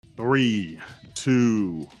Three,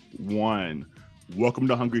 two, one. Welcome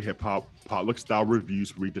to Hungry Hip Hop, potluck style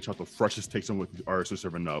reviews where we dish out the freshest takes on what the artists are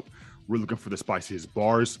serving up. We're looking for the spiciest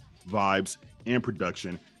bars, vibes, and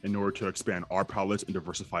production in order to expand our palettes and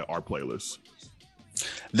diversify our playlists.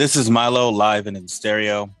 This is Milo live and in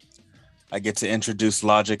stereo. I get to introduce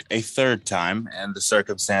Logic a third time, and the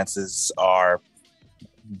circumstances are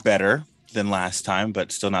better than last time,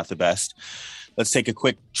 but still not the best. Let's take a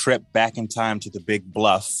quick trip back in time to the Big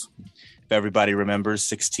Bluff. If everybody remembers,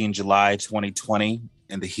 16 July 2020,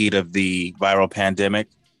 in the heat of the viral pandemic,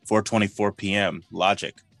 4:24 p.m.,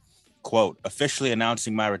 Logic, quote, officially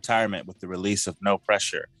announcing my retirement with the release of No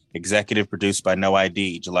Pressure, executive produced by No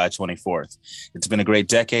ID, July 24th. It's been a great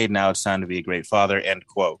decade. Now it's time to be a great father, end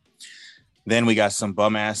quote. Then we got some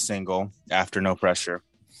bum-ass single, After No Pressure.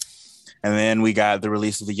 And then we got the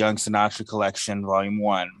release of the Young Sinatra Collection, Volume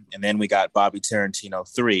 1. And then we got Bobby Tarantino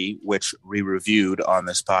 3, which we reviewed on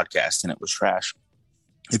this podcast, and it was trash.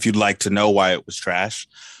 If you'd like to know why it was trash,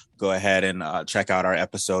 go ahead and check out our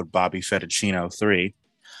episode, Bobby Fettuccino 3,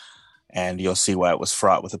 and you'll see why it was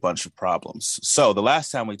fraught with a bunch of problems. So the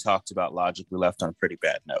last time we talked about Logic, we left on a pretty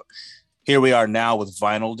bad note. Here we are now with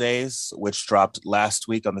Vinyl Days, which dropped last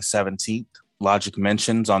week on the 17th. Logic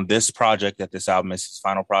mentions on this project that this album is his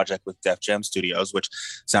final project with Def Jam Studios, which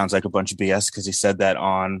sounds like a bunch of BS because he said that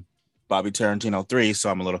on Bobby Tarantino 3,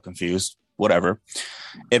 so I'm a little confused. Whatever.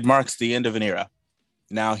 It marks the end of an era.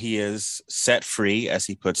 Now he is set free, as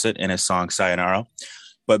he puts it in his song Sayonara.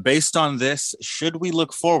 But based on this, should we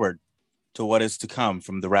look forward to what is to come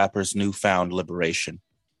from the rapper's newfound liberation?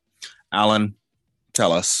 Alan,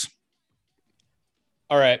 tell us.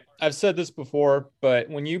 All right, I've said this before, but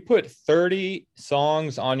when you put 30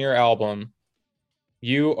 songs on your album,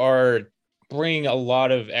 you are bringing a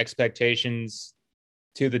lot of expectations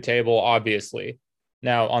to the table, obviously.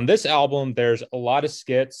 Now, on this album, there's a lot of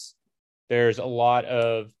skits, there's a lot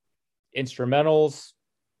of instrumentals,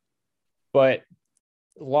 but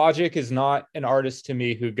Logic is not an artist to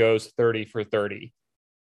me who goes 30 for 30,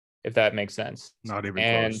 if that makes sense. Not even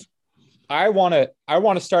close. I want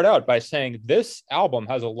to start out by saying this album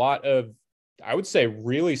has a lot of, I would say,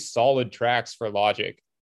 really solid tracks for Logic.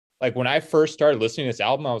 Like when I first started listening to this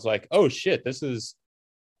album, I was like, oh shit, this is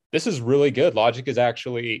really good. Logic is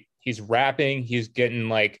actually, he's rapping, he's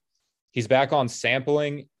back on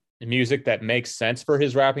sampling music that makes sense for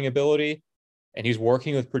his rapping ability, and he's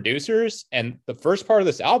working with producers. And the first part of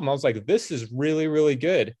this album, I was like, this is really, really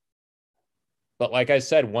good. But like I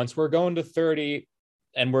said, once we're going to 30,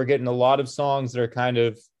 and we're getting a lot of songs that are kind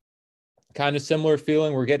of similar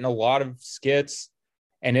feeling. We're getting a lot of skits,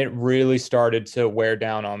 and it really started to wear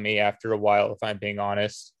down on me after a while, if I'm being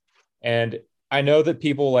honest. And I know that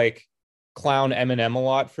people like clown Eminem a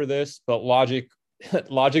lot for this, but Logic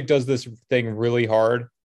does this thing really hard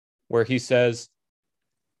where he says,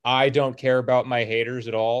 I don't care about my haters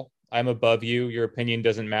at all. I'm above you. Your opinion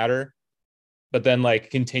doesn't matter. But then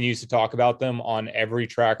like continues to talk about them on every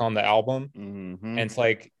track on the album. Mm-hmm. And it's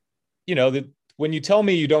like, when you tell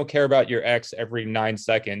me you don't care about your ex every 9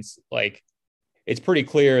 seconds, like it's pretty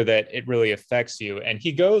clear that it really affects you. And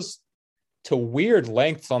he goes to weird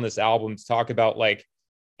lengths on this album to talk about like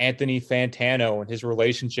Anthony Fantano and his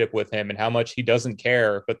relationship with him and how much he doesn't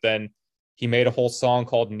care. But then he made a whole song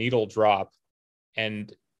called Needle Drop.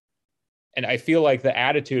 And I feel like the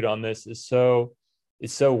attitude on this is so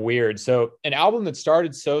weird. So an album that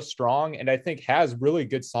started so strong and I think has really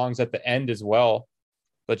good songs at the end as well,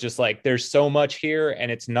 but just like there's so much here and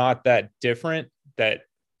it's not that different that,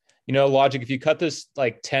 Logic, if you cut this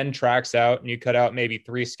like 10 tracks out and you cut out maybe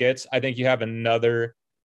 3 skits, I think you have another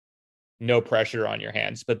No Pressure on your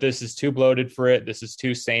hands. But this is too bloated for it. This is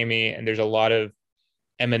too samey, and there's a lot of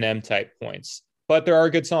Eminem type points. But there are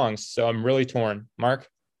good songs, so I'm really torn. Mark?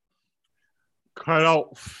 Cut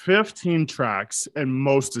out 15 tracks and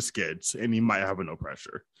most of skits, and he might have a No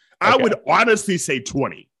Pressure. Okay. I would honestly say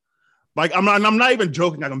 20. Like I'm not even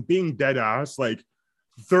joking. Like I'm being dead ass. Like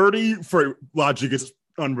 30 for Logic is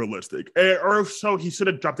unrealistic. Or so he should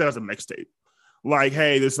have dropped that as a mixtape. Like,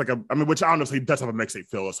 hey, this is like which honestly does have a mixtape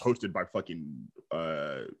feel. It's hosted by fucking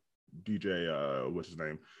DJ what's his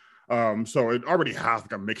name? So it already has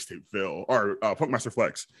like a mixtape feel or Funkmaster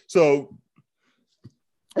Flex. So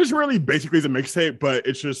it's really basically a mixtape, but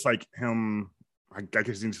it's just like him. I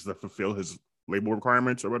guess he needs to fulfill his label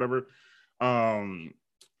requirements or whatever.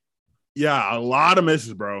 Yeah, a lot of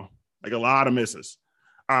misses, bro. Like a lot of misses.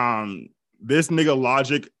 This nigga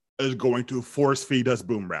Logic is going to force feed us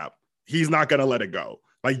boom rap. He's not gonna let it go.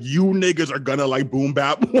 Like, you niggas are gonna like boom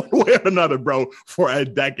bap one way or another, bro, for a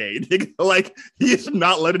decade. Like, he is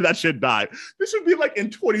not letting that shit die. This should be like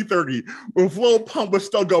in 2030 when Flo Pump was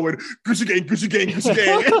still going Gucci gang, Gucci gang, Gucci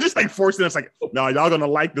gang, and just like forcing us like, no, y'all gonna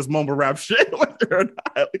like this mumble rap shit. Like,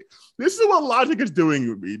 this is what Logic is doing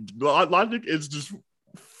with me. Logic is just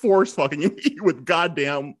force fucking me with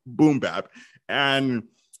goddamn boom bap, and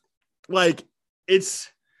like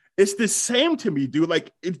it's the same to me, dude.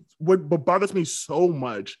 Like, what bothers me so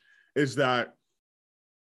much is that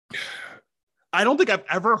I don't think I've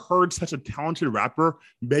ever heard such a talented rapper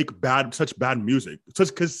make such bad music,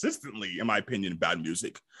 such consistently, in my opinion, bad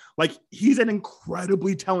music. Like, he's an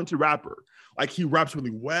incredibly talented rapper. Like, he raps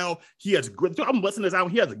really well. He has great. I'm listening to this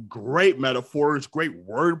album. He has great metaphors, great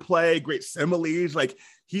wordplay, great similes. Like,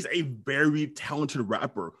 he's a very talented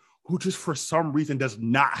rapper who just for some reason does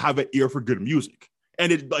not have an ear for good music.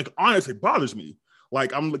 And it like honestly bothers me.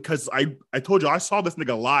 Like, because I told you I saw this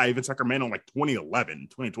nigga live in Sacramento in like 2011,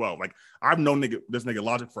 2012. Like, I've known this nigga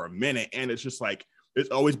Logic for a minute, and it's just like it's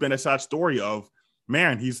always been a sad story of,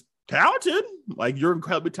 man, he's talented. Like, you're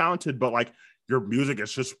incredibly talented, but like your music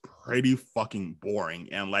is just pretty fucking boring,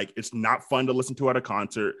 and like it's not fun to listen to at a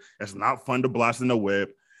concert. It's not fun to blast in the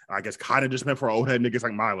whip. Like, it's kind of just meant for old head niggas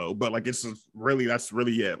like Milo, but like it's just really that's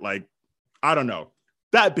really it. Like, I don't know.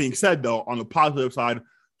 That being said, though, on the positive side,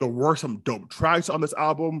 there were some dope tracks on this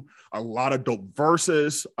album, a lot of dope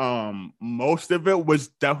verses. Most of it was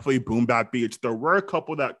definitely boom bap beats. There were a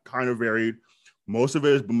couple that kind of varied. Most of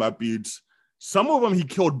it is boom bap beats. Some of them he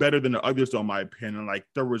killed better than the others, though, in my opinion. Like,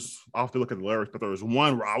 I'll have to look at the lyrics, but there was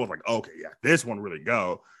one where I was like, okay, yeah, this one really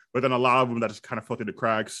go. But then a lot of them that just kind of fell through the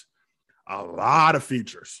cracks. A lot of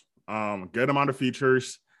features. Good amount of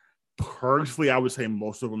features. Personally, I would say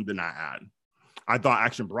most of them did not add. I thought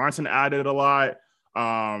Action Bronson added a lot.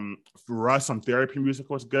 Russ on Therapy Music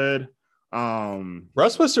was good.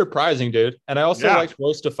 Russ was surprising, dude. And I also liked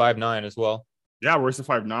Royce da 5'9" as well. Yeah, Royce da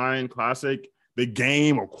 5'9", classic. The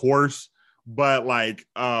Game, of course. But like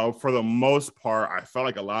for the most part, I felt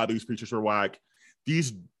like a lot of these features were whack.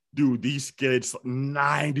 These skits,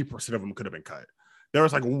 90% of them could have been cut. There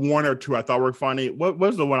was like one or two I thought were funny. What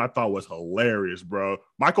was the one I thought was hilarious, bro?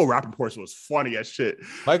 Michael Rapaport was funny as shit.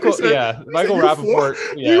 Michael Rapaport.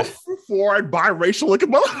 You forward biracial looking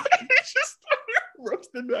motherfucker. Just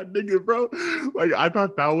roasting that nigga, bro. Like, I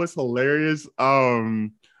thought that was hilarious. But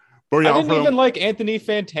yeah, I didn't even like Anthony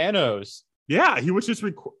Fantano's. Yeah, he was just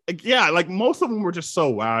like most of them were just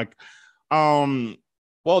so whack. To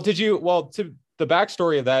the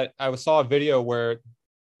backstory of that, I saw a video where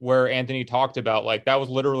Anthony talked about, like, that was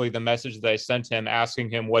literally the message that I sent him asking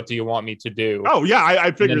him, what do you want me to do? Oh, yeah, I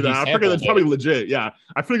figured that. I figured that's probably legit. Yeah,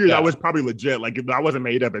 I figured that was probably legit. Like, if that wasn't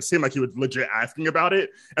made up, it seemed like he was legit asking about it.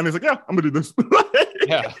 And he's like, yeah, I'm going to do this.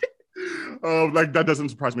 Yeah. Like, that doesn't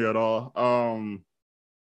surprise me at all.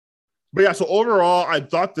 But yeah, so overall, I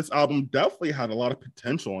thought this album definitely had a lot of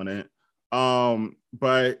potential in it.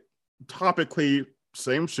 But topically,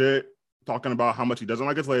 same shit, talking about how much he doesn't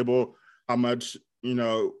like his label, how much,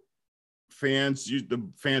 fans used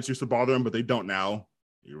to bother him, but they don't now,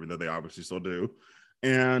 even though they obviously still do.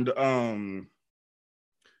 And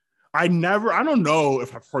I don't know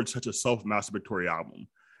if I've heard such a self-masturbatory album.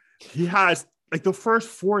 He has like the first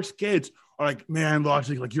 4 skits are like, man,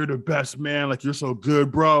 Logic, like, you're the best, man. Like, you're so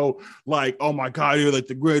good, bro. Like, oh my God, you're like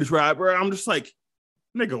the greatest rapper. I'm just like,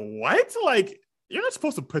 nigga, what? Like, you're not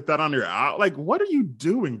supposed to put that on your out. Like, what are you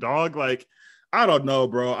doing, dog? Like, I don't know,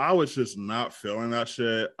 bro. I was just not feeling that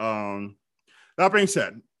shit. That being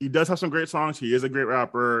said, he does have some great songs. He is a great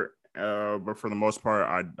rapper. But for the most part,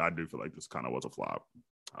 I do feel like this kind of was a flop.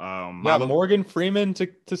 Morgan Freeman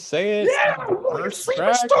to say it. Yeah, Morgan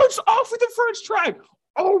Freeman starts off with the first track,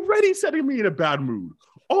 already setting me in a bad mood.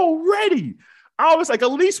 Already. I was like,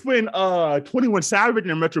 at least when 21 Savage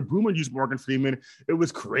and Metro Boomin used Morgan Freeman, it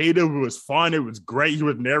was creative, it was fun, it was great. He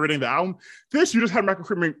was narrating the album. This, you just had Morgan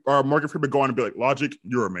Freeman go on and be like, Logic,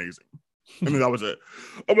 you're amazing. And then that was it.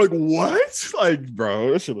 I'm like, what? Like,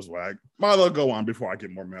 bro, this shit was whack. Might as well go on before I get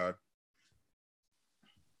more mad.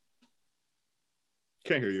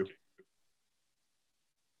 Can't hear you.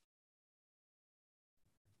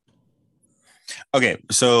 Okay,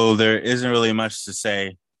 so there isn't really much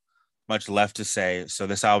left to say. So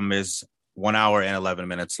this album is 1 hour and 11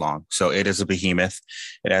 minutes long. So it is a behemoth.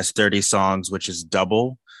 It has 30 songs, which is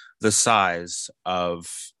double the size of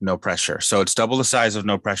No Pressure. So it's double the size of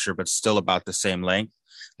No Pressure, but still about the same length.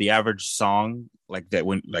 The average song, like the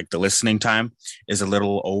listening time, is a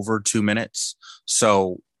little over 2 minutes.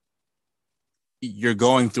 So you're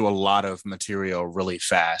going through a lot of material really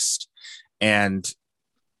fast. And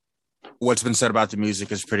what's been said about the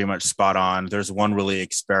music is pretty much spot on. There's one really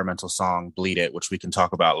experimental song, Bleed It, which we can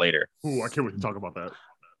talk about later. Ooh, I can't wait to talk about that.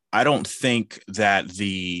 I don't think that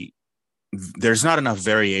there's not enough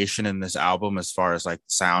variation in this album as far as like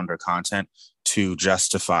sound or content to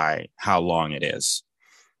justify how long it is.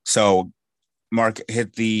 So Mark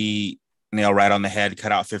hit the nail right on the head,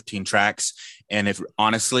 cut out 15 tracks. And if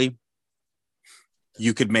honestly,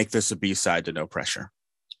 you could make this a B-side to No Pressure.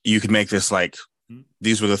 You could make this like,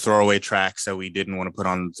 these were the throwaway tracks that we didn't want to put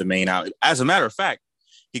on the main out. As a matter of fact,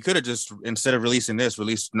 he could have just, instead of releasing this,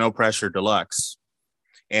 released No Pressure Deluxe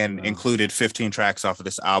and included 15 tracks off of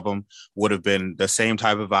this album. Would have been the same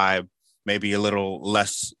type of vibe, maybe a little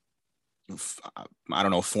less, I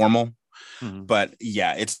don't know, formal. Mm-hmm. But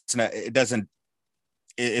yeah, it's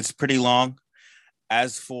pretty long.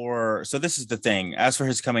 So this is the thing. As for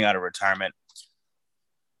his coming out of retirement,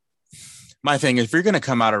 my thing, if you're going to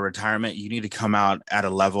come out of retirement, you need to come out at a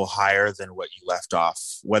level higher than what you left off,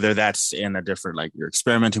 whether that's in a different, like you're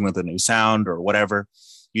experimenting with a new sound or whatever.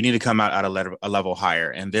 You need to come out at a level higher.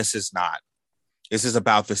 And this is not. This is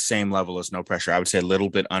about the same level as No Pressure. I would say a little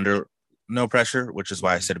bit under No Pressure, which is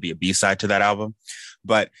why I said it'd be a B-side to that album.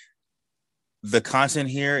 But the content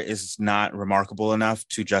here is not remarkable enough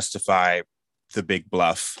to justify the big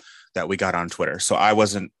bluff that we got on Twitter. So I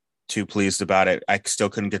wasn't too pleased about it. I still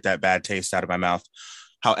couldn't get that bad taste out of my mouth.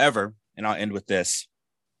 However, and I'll end with this.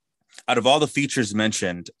 Out of all the features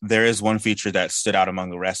mentioned, there is one feature that stood out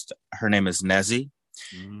among the rest. Her name is Nezzy.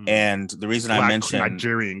 And the reason I mentioned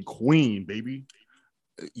Nigerian queen, baby.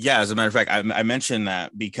 Yeah, as a matter of fact, I mentioned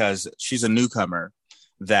that because she's a newcomer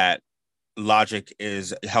that Logic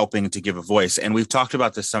is helping to give a voice. And we've talked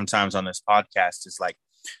about this sometimes on this podcast. It's like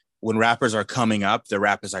when rappers are coming up, their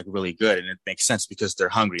rap is like really good and it makes sense because they're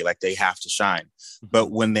hungry, like they have to shine.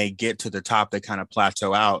 But when they get to the top, they kind of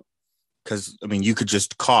plateau out because, I mean, you could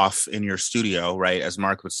just cough in your studio, right, as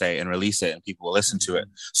Mark would say, and release it and people will listen to it.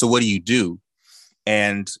 So what do?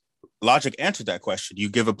 And Logic answered that question. You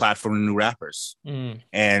give a platform to new rappers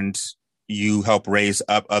and you help raise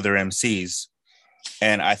up other MCs.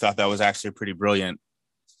 And I thought that was actually a pretty brilliant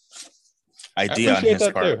idea on his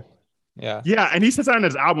part. Too. Yeah, and he says that in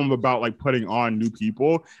his album about like putting on new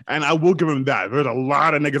people, and I will give him that. There's a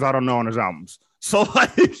lot of niggas I don't know on his albums, so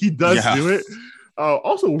like he does do it.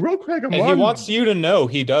 Also, real quick, he wants you to know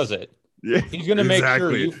he does it. Yeah, he's gonna make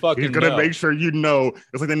sure you fucking. He's gonna make sure you know.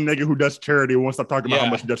 It's like the nigga who does charity won't stop talking about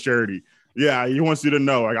how much he does charity. Yeah, he wants you to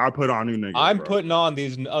know. Like I put on new niggas. I'm putting on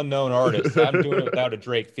these unknown artists. I'm doing it without a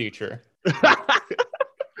Drake feature.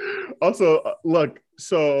 Also, look.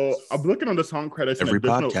 So I'm looking on the song credits. Every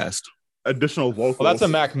podcast. Additional vocals. Well, that's a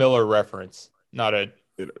Mac Miller reference, not a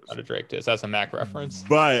Drake diss. That's a Mac reference.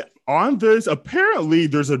 But on this, apparently,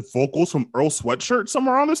 there's a vocals from Earl Sweatshirt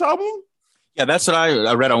somewhere on this album. Yeah, that's what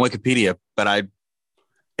I read on Wikipedia, but I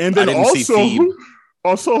didn't see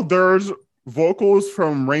also there's vocals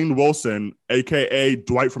from Rainn Wilson, aka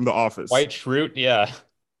Dwight from The Office. Dwight Schrute, yeah.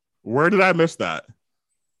 Where did I miss that?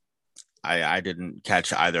 I didn't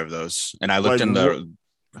catch either of those, and I looked in the.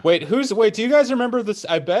 Wait, do you guys remember this?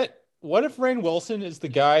 I bet. What if Rainn Wilson is the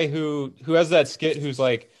guy who has that skit? Who's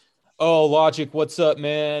like, "Oh, Logic, what's up,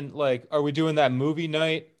 man? Like, are we doing that movie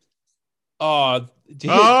night?" I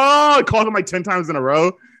called him like 10 times in a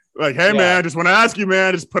row. Like, hey man, just want to ask you,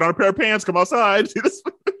 man, just put on a pair of pants, come outside.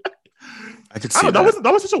 I could see that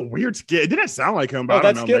was such a weird skit. It didn't sound like him, but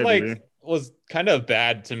I don't know. Skit like was kind of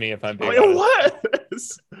bad to me, if I'm being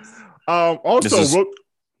honest. Also, I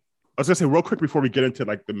was gonna say real quick before we get into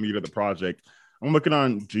like the meat of the project, I'm looking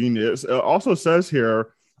on Genius. It also says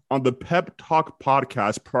here on the Pep Talk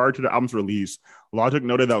podcast prior to the album's release, Logic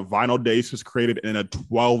noted that Vinyl Days was created in a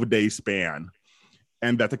 12-day span,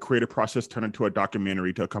 and that the creative process turned into a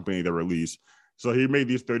documentary to accompany the release. So he made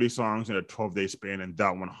these 30 songs in a 12-day span, and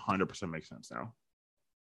that 100% makes sense now.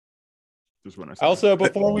 Just when I say also,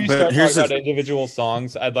 before we start talking about individual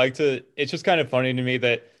songs, I'd like to. It's just kind of funny to me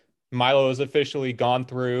that Milo has officially gone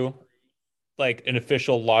through like an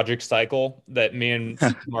official Logic cycle that me and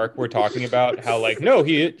Mark were talking about. How like, no,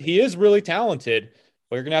 he is really talented,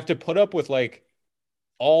 but you're gonna have to put up with like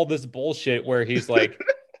all this bullshit where he's like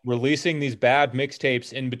releasing these bad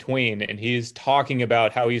mixtapes in between, and he's talking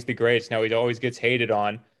about how he's the greatest. Now he always gets hated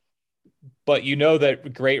on, but you know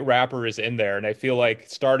that great rapper is in there, and I feel like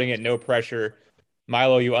starting at No Pressure,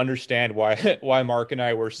 Milo, you understand why Mark and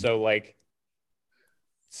I were so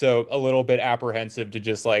a little bit apprehensive to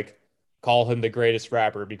just like call him the greatest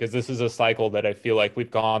rapper, because this is a cycle that I feel like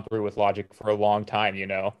we've gone through with Logic for a long time, you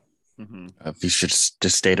know. Mm-hmm. If he should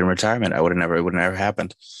just stayed in retirement, it would have never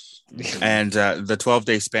happened. And the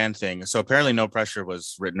 12-day span thing. So apparently No Pressure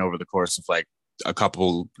was written over the course of like a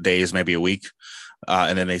couple days, maybe a week,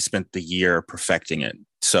 and then they spent the year perfecting it.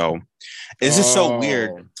 So it's just so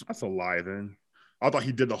weird. That's a lie then. I thought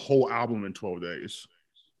he did the whole album in 12 days.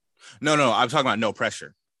 No, I'm talking about No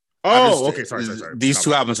Pressure. Oh, okay. Sorry. These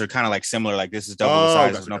two albums are kind of like similar. Like this is double the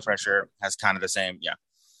size of No Pressure, has kind of the same. Yeah.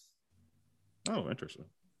 Oh, interesting.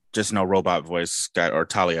 Just no robot voice or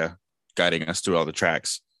Talia guiding us through all the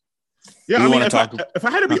tracks. Yeah, I mean, if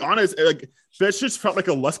I had to be honest, like this just felt like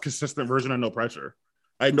a less consistent version of No Pressure.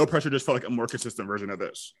 Like No Pressure just felt like a more consistent version of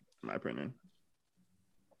this, in my opinion.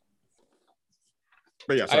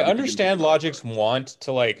 But yeah, I understand Logic's want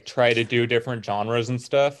to like try to do different genres and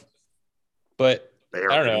stuff, but barely,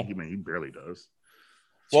 I don't know. He barely does.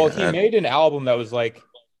 Well, he made an album that was like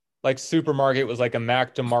Supermarket was like a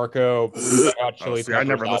Mac DeMarco. I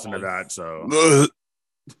never listened to that, so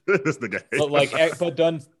this the guy. But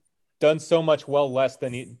done so much less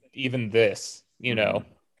than even this, you know.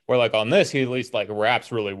 Where like on this, he at least like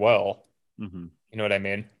raps really well. Mm-hmm. You know what I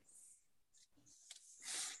mean?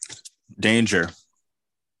 Danger.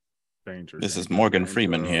 This is Morgan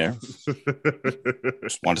Freeman here.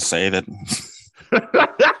 Just want to say that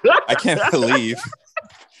I can't believe.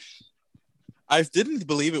 I didn't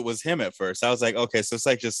believe it was him at first. I was like, okay, so it's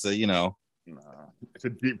like just it's a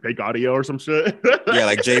deep fake audio or some shit. Yeah,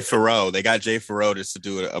 like Jay Farrow. They got Jay Farrow just to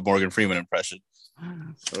do a Morgan Freeman impression.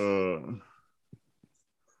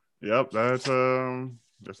 Yep, that's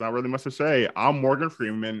not really much to say. I'm Morgan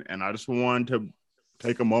Freeman, and I just wanted to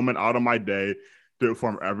take a moment out of my day to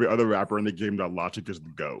inform every other rapper in the game that Logic is the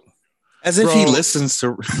GOAT. As if he listens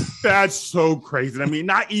to. That's so crazy. I mean,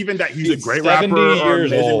 not even that he's a great rapper or an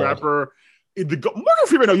amazing rapper. Morgan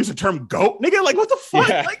Freeman don't use the term GOAT, nigga. Like, what the fuck?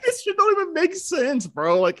 Yeah. Like, this shit don't even make sense,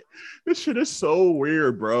 bro. Like, this shit is so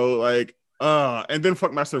weird, bro. Like, and then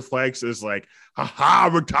Funkmaster Flex is like, haha,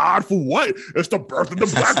 retired for what? It's the birth of the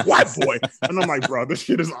black white boy. And I'm like, bro, this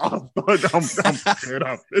shit is off. I'm scared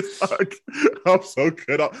of this. Like, I'm so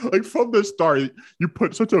good up. Like, from the start, you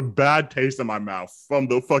put such a bad taste in my mouth from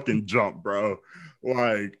the fucking jump, bro.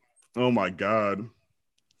 Like, oh my God.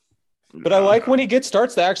 But I like when he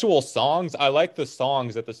starts the actual songs. I like the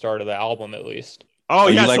songs at the start of the album, at least. Oh,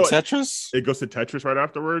 yeah. You like Tetris? It goes to Tetris right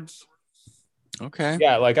afterwards. Okay.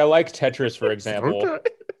 Yeah, like I like Tetris, for example. Okay.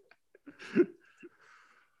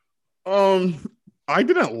 I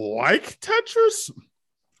didn't like Tetris,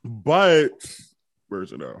 but where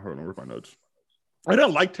is it at? Hold on, where's my notes? I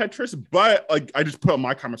didn't like Tetris, but like I just put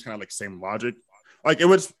my comments kind of like same logic. Like it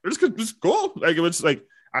was cool. Like it was like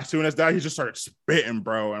as soon as that he just started spitting,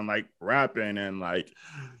 bro, and like rapping and like,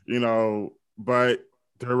 but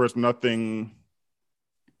there was nothing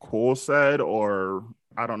cool said or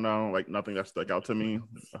I don't know, like nothing that stuck out to me.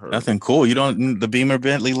 Nothing cool. You don't the Beamer,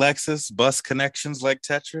 Bentley, Lexus, bus connections like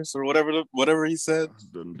Tetris or whatever he said.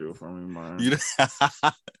 Didn't do it for me, man.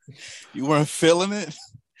 You weren't feeling it.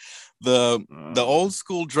 The old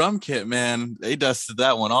school drum kit, man. They dusted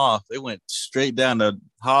that one off. They went straight down to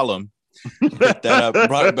Harlem, picked that up,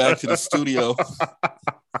 brought it back to the studio.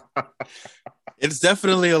 It's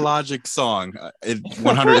definitely a Logic song.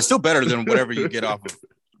 100. It's still better than whatever you get off of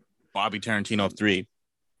Bobby Tarantino 3.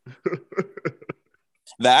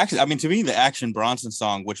 To me, the Action Bronson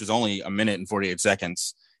song, which was only a minute and 48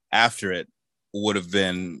 seconds after it, would have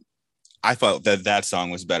been. I thought that song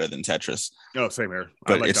was better than Tetris. Oh, same here.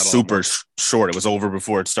 But it's super short. It was over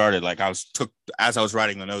before it started. Like as I was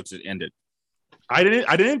writing the notes, it ended. I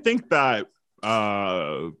didn't think that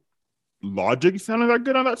Logic sounded that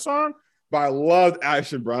good on that song, but I loved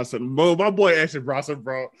Action Bronson. My boy Action Bronson,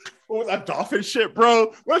 bro. What was that dolphin shit,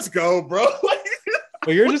 bro? Let's go, bro.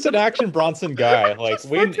 Well, you're just an Action Bronson guy. Like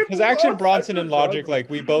because Action Bronson and Logic, like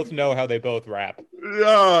we both know how they both rap.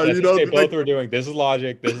 Yeah, they both were doing. This is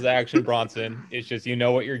Logic. This is Action Bronson. It's just you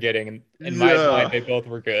know what you're getting. And in my mind, they both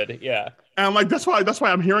were good. Yeah, and like that's why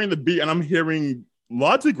I'm hearing the beat and I'm hearing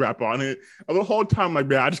Logic rap on it. And the whole time, like,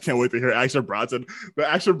 man, I just can't wait to hear Action Bronson. But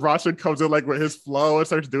Action Bronson comes in like with his flow and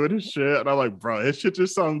starts doing his shit, and I'm like, bro, his shit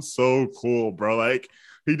just sounds so cool, bro. Like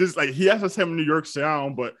he has the same New York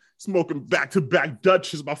sound, but smoking back-to-back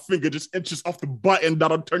Dutch my finger just inches off the button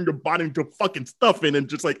that'll turn your body into fucking stuffing. And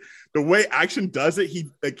just like the way Action does it,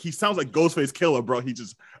 he sounds like Ghostface Killer, bro. He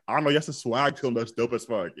just, I don't know, he has a swag to him that's dope as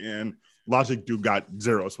fuck. And Logic dude got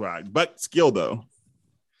zero swag, but skill though.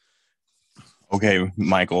 Okay,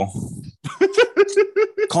 Michael.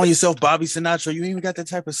 Call yourself Bobby Sinatra. You ain't even got that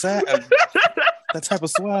type of swag. That type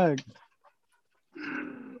of swag.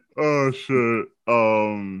 Oh shit.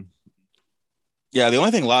 Yeah, the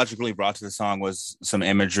only thing logically brought to the song was some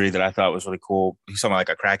imagery that I thought was really cool. He's talking like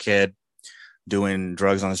a crackhead doing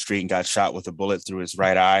drugs on the street and got shot with a bullet through his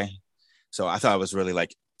right eye. So I thought it was really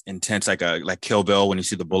like intense, like Kill Bill when you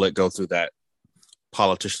see the bullet go through that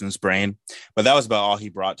politician's brain. But that was about all he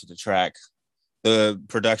brought to the track. The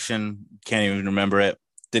production, can't even remember it.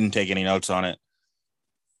 Didn't take any notes on it.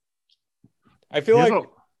 I feel like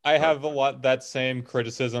I have a lot that same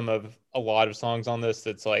criticism of a lot of songs on this.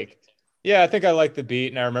 That's like, yeah, I think I like the beat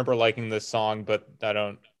and I remember liking this song, but I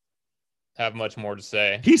don't have much more to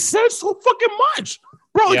say. He says so fucking much,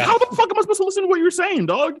 bro. Like, Yeah. how the fuck am I supposed to listen to what you're saying,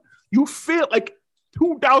 dog? You feel like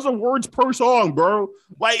 2,000 words per song, bro.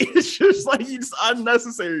 Like, it's just like it's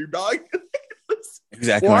unnecessary, dog.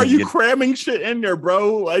 Exactly. Why are you cramming shit in there,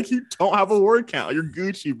 bro? Like, you don't have a word count. You're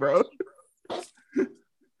Gucci, bro.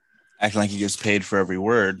 Acting like he gets paid for every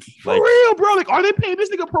word. For real, bro. Like, are they paying this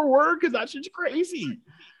nigga per word? Because that shit's crazy.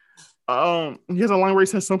 He has a line where he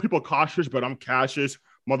says, "Some people cautious, but I'm cautious,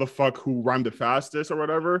 motherfucker who rhymed the fastest," or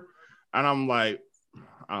whatever. And I'm like,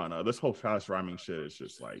 I don't know. This whole fast rhyming shit is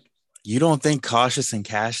just like. You don't think cautious and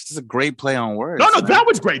cash? This is a great play on words. No, man. that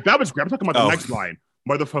was great. That was great. I'm talking about the next line.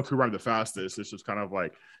 Motherfucker who rhymed the fastest. It's just kind of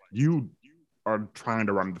like, you are trying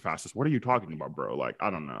to rhyme the fastest. What are you talking about, bro? Like, I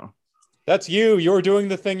don't know. That's you. You're doing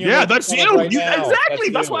the thing. Yeah, that's you. Right now. Exactly.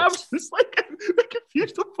 That's why I'm just like,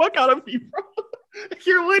 confused the fuck out of you, bro.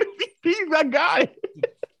 You're literally being that guy.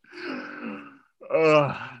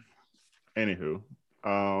 Anywho,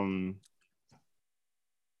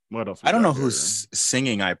 what else? I don't know who's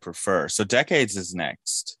singing I prefer. So Decades is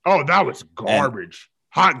next. Oh, that was garbage.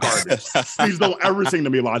 Hot garbage. Please don't ever sing to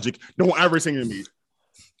me, Logic. Don't ever sing to me.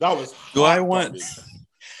 That was hot Do I want garbage.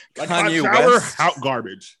 Like Kanye hot shower, West? hot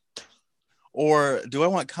garbage. Or do I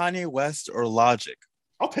want Kanye West or Logic?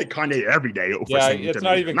 I'll take Kanye every day. Yeah, it's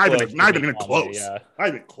not even close. Not even close. Yeah. Not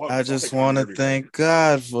even close. I just want to thank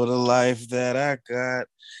God for the life that I got.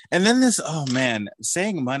 And then this, oh man,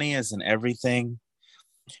 saying money isn't everything.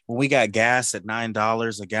 When we got gas at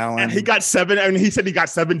 $9 a gallon, and he got 7, and he said he got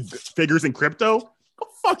 7 figures in crypto. Oh,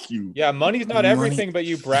 fuck you. Yeah, money's not everything, but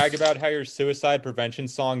you brag about how your suicide prevention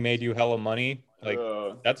song made you hella money. Like,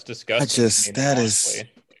 that's disgusting.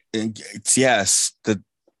 It's yes.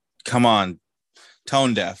 Come on,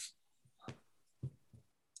 tone deaf.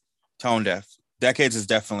 Decades is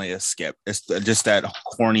definitely a skip. It's just that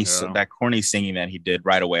corny singing that he did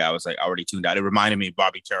right away. I was like already tuned out. It reminded me of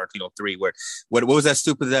Bobby Tarantino 3, where what was that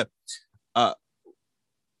stupid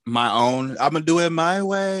my own. I'm gonna do it my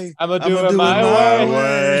way. I'm gonna do it my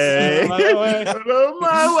way.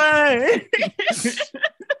 My way.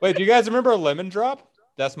 Wait, do you guys remember Lemon Drop?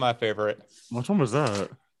 That's my favorite. Which one was that?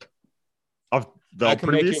 I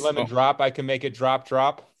can make your lemon drop. I can make it drop. From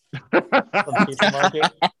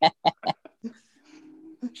Supermarket.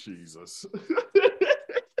 Jesus.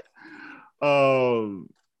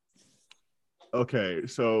 Okay,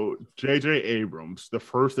 so J.J. Abrams, the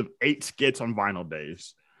first of 8 skits on Vinyl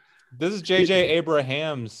Days. This is J.J.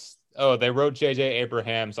 Abrahams. Oh, they wrote J.J.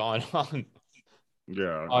 Abrahams on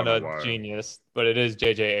a Genius, but it is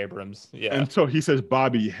J.J. Abrams. Yeah. And so he says,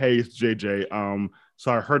 Bobby, hey, it's J.J.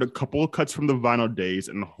 So I heard a couple of cuts from the Vinyl Days,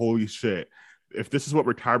 and holy shit, if this is what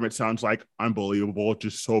retirement sounds like, unbelievable,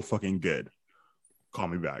 just so fucking good. Call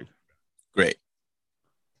me back. Great.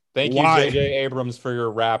 Thank you, J.J. Abrams, for your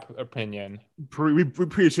rap opinion. We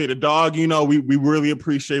appreciate it, dog. You know, we really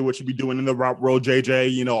appreciate what you be doing in the rap world, J.J.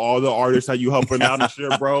 You know, all the artists that you helping out and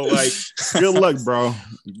shit, bro. Like, good luck, bro.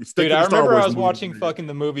 Dude, I remember I was watching fucking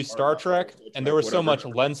the movie Star Trek, and there was so much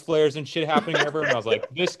lens flares and shit happening everywhere, and I was like,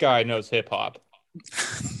 this guy knows hip-hop.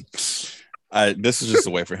 This is just a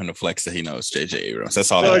way for him to flex that he knows J.J. Abrams.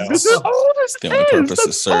 That's all. Like, this is all this the only purpose That's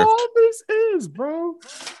is served. all this is, bro.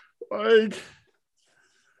 Like,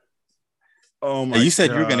 oh my! You said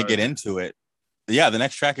God. you were going to get into it. Yeah, the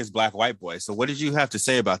next track is Black White Boy. So what did you have to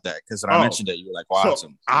say about that? Because when I mentioned it, you were like, "Wow, so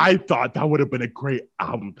I thought that would have been a great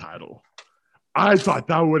album title. I thought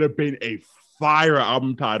that would have been a fire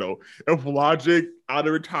album title. If Logic out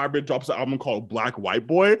of retirement drops an album called Black White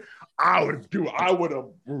Boy, I would have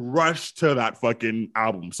rushed to that fucking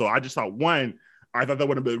album. So I just thought, I thought that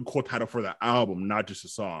would have been a cool title for the album, not just a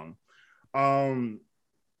song. And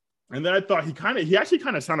then I thought he actually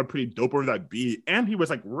kind of sounded pretty dope over that beat, and he was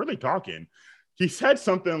like really talking. He said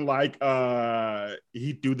something like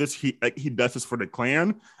he does this for the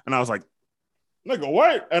clan, and I was like, nigga,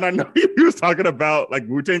 what? And I know he was talking about like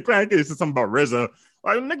Wu-Tang Clan. He said something about RZA.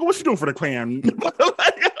 Like, nigga, what you doing for the clan?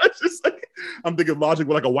 I'm thinking Logic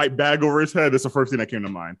with like a white bag over his head. That's the first thing that came to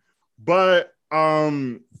mind. But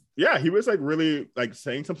yeah, he was like really like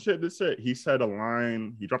saying some shit. This shit. He said a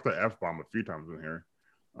line. He dropped the F-bomb a few times in here.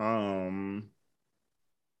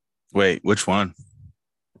 Wait, which one?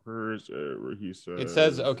 Where is it? Where he said it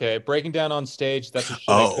says, okay, breaking down on stage, that's a shit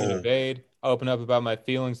I couldn't evade. I open up about my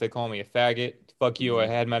feelings, they call me a faggot. Fuck you, I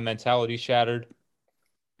had my mentality shattered.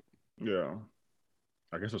 Yeah.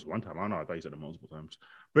 I guess it's one time. I don't know. I thought he said it multiple times.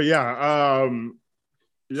 But yeah,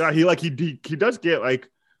 yeah, he does get like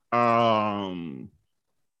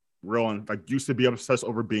real and like used to be obsessed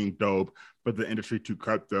over being dope, but the industry too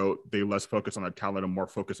cutthroat. They less focus on the talent and more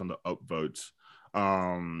focus on the upvotes.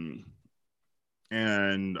 And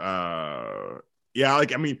yeah,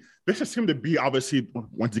 like I mean, this just seemed to be obviously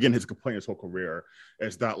once again his complaint his whole career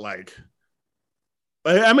is that like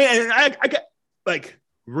I mean I get like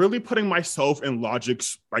really putting myself in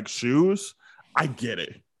Logic's like shoes. I get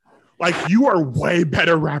it. Like you are way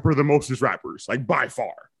better rapper than most of these rappers, like by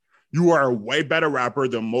far. You are a way better rapper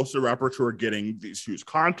than most of the rappers who are getting these huge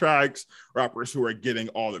contracts, rappers who are getting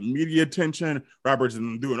all the media attention, rappers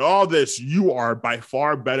and doing all this. You are by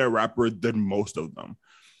far better rapper than most of them.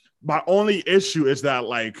 My only issue is that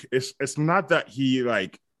like it's not that he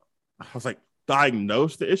like I was like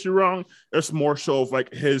diagnosed the issue wrong. It's more so of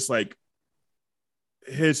like his idea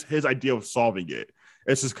of solving it.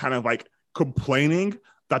 It's just kind of like complaining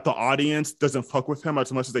that the audience doesn't fuck with him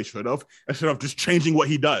as much as they should have, instead of just changing what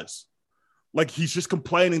he does. Like he's just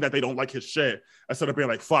complaining that they don't like his shit instead of being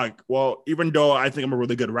like, fuck, well, even though I think I'm a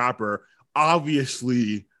really good rapper,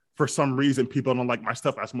 obviously for some reason people don't like my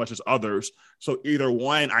stuff as much as others. So either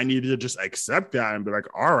one, I needed to just accept that and be like,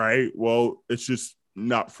 all right, well, it's just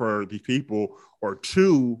not for the people, or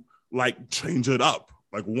two, like change it up.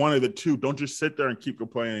 Like one of the two. Don't just sit there and keep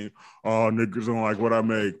complaining. Oh, niggas don't like what I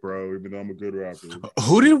make, bro. Even though I'm a good rapper.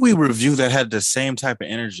 Who did we review that had the same type of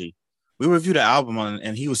energy? We reviewed the album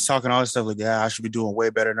and he was talking all this stuff like, yeah, I should be doing way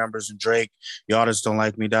better numbers than Drake. Y'all just don't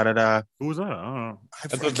like me, da da da. Who was that? I don't know.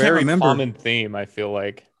 That's a very common theme, I feel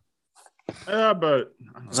like. Yeah, but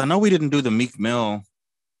because I know we didn't do the Meek Mill.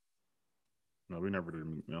 No, we never did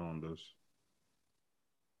Meek Mill on this.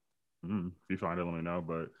 If you find it, let me know.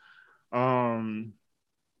 But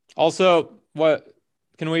also, what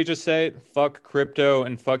can we just say? Fuck crypto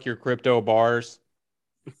and fuck your crypto bars.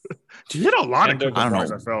 You hit a lot of crypto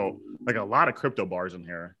bars. I felt like a lot of crypto bars in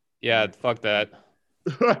here. Yeah, fuck that.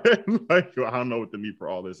 Like I don't know what the need for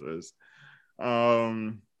all this is.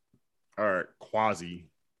 All right, Quasi.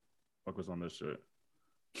 Fuck was on this shit.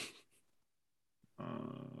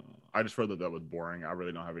 I just felt that was boring. I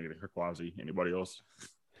really don't have anything for Quasi. Anybody else?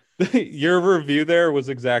 Your review there was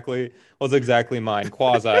exactly mine.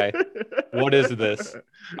 Quasi. What is this?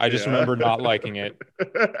 I just remember not liking it.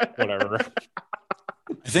 Whatever.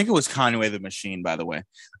 I think it was Conway the Machine, by the way.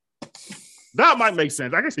 That might make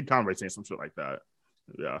sense. I can see Conway saying some shit like that.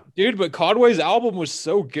 Yeah. Dude, but Conway's album was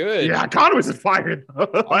so good. Yeah, Conway's is fired.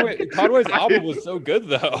 Conway's album was so good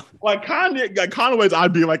though. Like Conway's,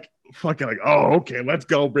 I'd be like fucking like, oh, okay, let's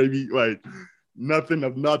go, baby. Like nothing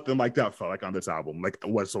like that felt like on this album, like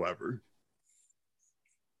whatsoever.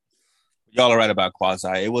 Y'all are right about Quasi.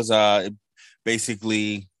 It was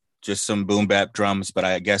basically just some boom bap drums, but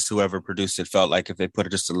I guess whoever produced it felt like if they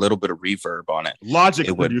put just a little bit of reverb on it, Logic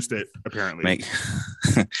produced it apparently.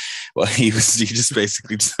 Well, he just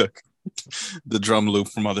basically took the drum loop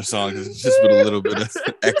from other songs, just put a little bit of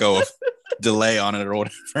echo of delay on it or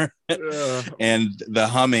whatever. Yeah. And the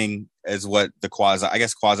humming is what the Quasi. I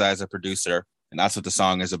guess Quasi is a producer, and that's what the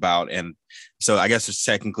song is about. And so I guess it's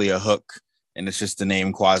technically a hook, and it's just the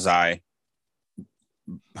name Quasi.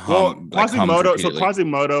 Quasimodo. So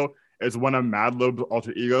Quasimodo is one of Madlib's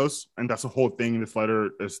alter egos, and that's the whole thing. This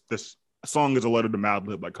song is a letter to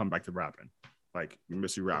Madlib, like come back to rapping, like we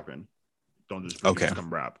miss you rapping, don't just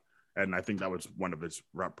come rap. And I think that was one of his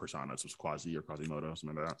rap personas was Quasi or Quasimodo,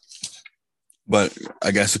 something like that. But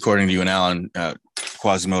I guess according to you and Alan,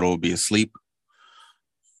 Quasimodo will be asleep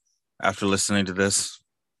after listening to this.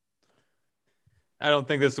 I don't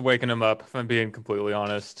think this is waking him up, if I'm being completely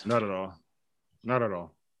honest. Not at all. Not at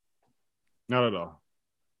all. Not at all.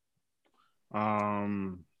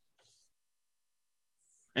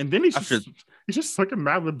 And then he's just sucking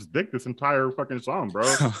Madlib's dick this entire fucking song, bro.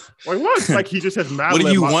 Like what? Like he just has Madlib. What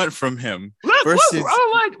do you want from him? Look,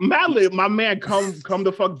 I like Madlib, my man. Come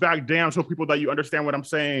the fuck back down, so people that you understand what I'm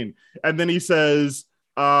saying. And then he says,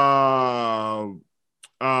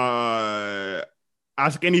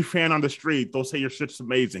 ask any fan on the street, they'll say your shit's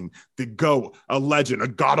amazing. The GOAT, a legend, a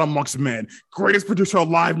god amongst men, greatest producer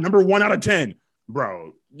alive, number 1 out of 10.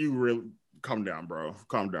 Bro, you really calm down, bro.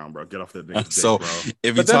 Get off the dick, so bro.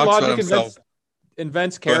 If he talks about himself,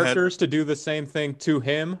 invents characters to do the same thing to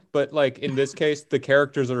him, but like in this case, the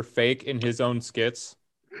characters are fake in his own skits.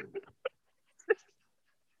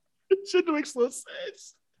 It shouldn't make no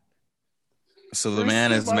sense. So the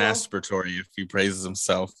man is masturbatory if he praises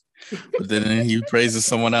himself, but then he praises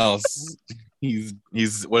someone else. He's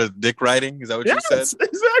what is dick riding? Is that what you said?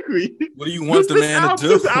 Exactly. What do you want the man to do?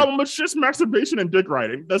 This album is just masturbation and dick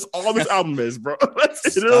riding. That's all this album is, bro.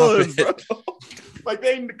 That's it is, bro. Like,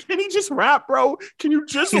 can he just rap, bro? Can you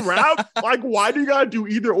just rap? Like, why do you gotta do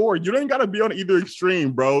either or? You don't gotta be on either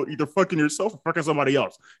extreme, bro. Either fucking yourself or fucking somebody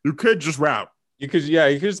else. You could just rap. You could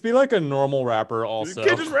just be like a normal rapper also. You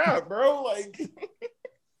could just rap, bro. Like,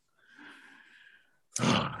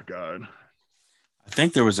 oh God. I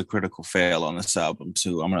think there was a critical fail on this album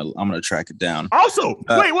too. I'm gonna track it down. Also,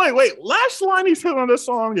 wait. Last line he said on this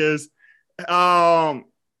song is, I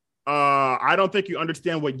don't think you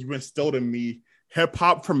understand what you instilled in me. Hip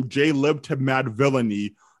hop from J-Lib to Mad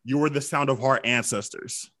Villainy. You were the sound of our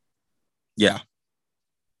ancestors. Yeah.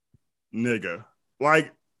 Nigga.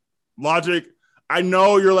 Like, Logic, I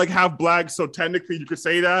know you're like half black, so technically you could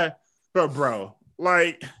say that, but bro,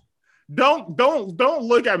 like, don't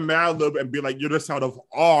look at Madlib and be like, you're the sound of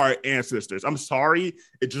our ancestors. I'm sorry,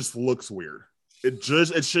 it just looks weird.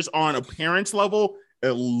 It's just on appearance level,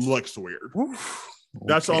 it looks weird.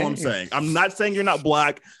 That's all I'm saying. I'm not saying you're not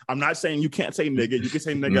black. I'm not saying you can't say nigga. You can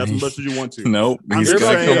say nigga as much as you want to. Nope. He's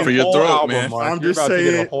gonna come for your throat, album, man. Mark. I'm You're just about to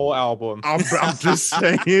saying. get a whole album. I'm just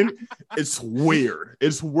saying it's weird.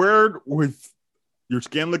 It's weird with your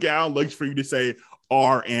skin looking out looks for you to say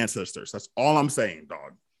our ancestors. That's all I'm saying,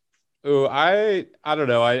 dog. Ooh, I don't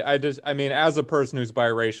know. I mean, as a person who's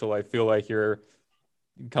biracial, I feel like you're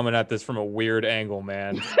coming at this from a weird angle,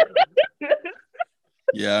 man.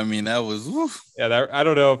 Yeah, I mean that was. Oof. Yeah, I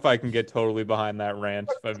don't know if I can get totally behind that rant.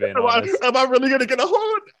 If I'm being honest, Am I really gonna get a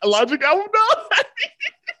whole Logic album now?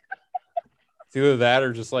 it's either that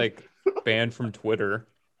or just like banned from Twitter.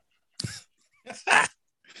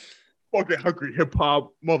 Fucking hungry hip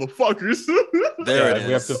hop motherfuckers. There it is.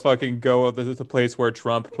 We have to fucking go. This is the place where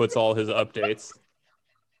Trump puts all his updates.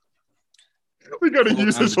 We gotta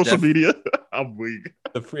use his social media. I'm weak.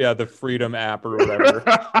 The Freedom app or whatever.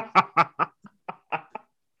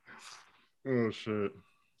 Oh shit.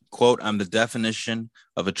 Quote, I'm the definition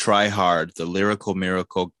of a try hard, the lyrical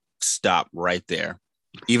miracle. Stop right there.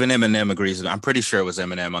 Even Eminem agrees. I'm pretty sure it was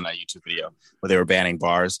Eminem on that YouTube video where they were banning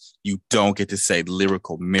bars. You don't get to say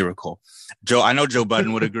lyrical miracle. I know Joe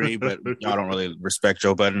Budden would agree, but y'all don't really respect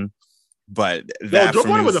Joe Budden. But that Joe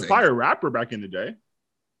Budden was a fire rapper back in the day.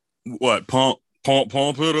 What? Pump it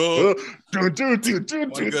up.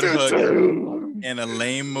 In a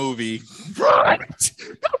lame movie. Right.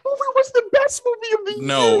 That movie was the best movie of the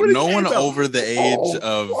year. No one over the age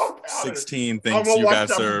of 16 thinks You Got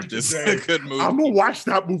Served is a good movie. I'm gonna watch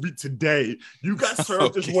that movie today. You Got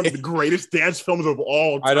Served is one of the greatest dance films of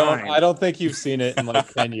all time. I don't think you've seen it in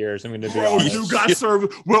like 10 years. I'm gonna be honest. You Got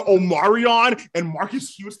Served with Omarion and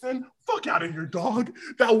Marcus Houston. Fuck out of here, dog.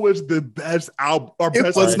 That was the best album.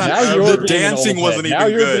 It was not. The dancing wasn't even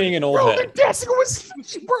good. Now you're being an old head. The dancing was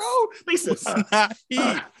huge, bro. They said not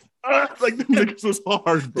heat. like the niggas was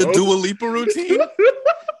hard, bro. The Dua Lipa routine.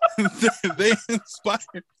 They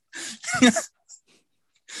inspired.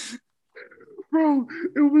 Bro,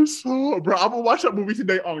 it was so. Bro, I'm gonna watch that movie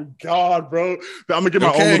today. On God, bro. I'm gonna get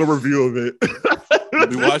my own little review of it. You'll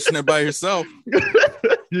be watching it by yourself.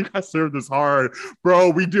 You Got Served this hard, bro.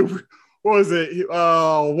 We do. What was it?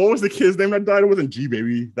 What was the kid's name that died? It wasn't G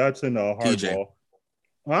Baby. That's in Hardball.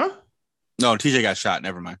 Huh? No, TJ got shot.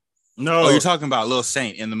 Never mind. No. Oh, you're talking about Lil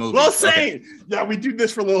Saint in the movie. Lil Saint. Okay. Yeah, we do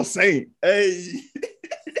this for Lil Saint. Hey.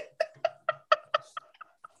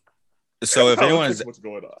 So if anyone's what's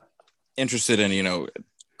going on, interested in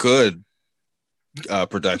good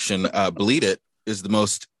production, Bleed It is the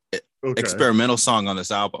most experimental song on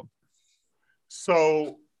this album.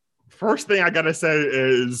 So first thing I gotta say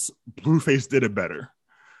is Blueface did it better.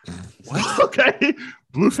 What? Okay.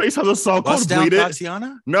 Blueface has a song called Bleed It.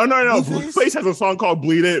 Tatiana? No. Blueface has a song called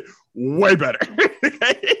Bleed It way better.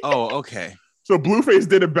 Okay? Oh, okay. So Blueface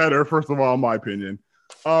did it better, first of all, in my opinion.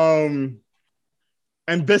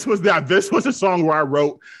 And this was a song where I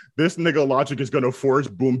wrote, this nigga Logic is gonna force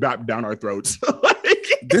boom bap down our throats.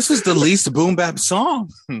 This was the least boom bap song.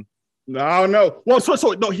 No. Well,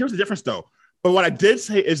 so no, here's the difference though. But what I did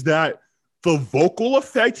say is that the vocal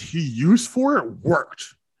effect he used for it worked.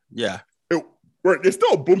 Yeah. It worked. It's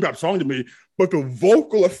still a boom bap song to me, but the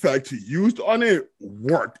vocal effect he used on it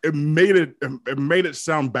worked. It made it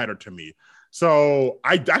sound better to me. So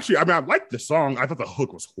I liked the song. I thought the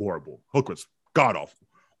hook was horrible. Hook was god awful.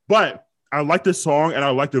 But I liked the song and I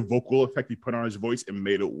liked the vocal effect he put on his voice and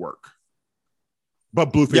made it work.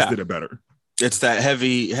 But Blueface did it better. It's that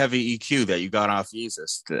heavy EQ that you got off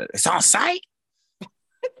Jesus. It's on site.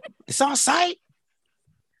 It's on site.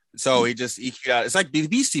 So he just EQ'd out. It's like the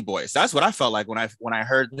Beastie Boys. That's what I felt like when I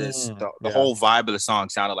heard this. The whole vibe of the song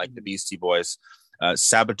sounded like the Beastie Boys.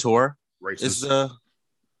 Saboteur Racist. is the.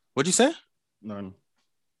 What'd you say? None.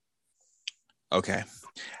 Okay.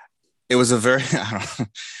 It was a very.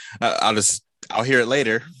 I'll hear it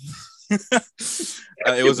later.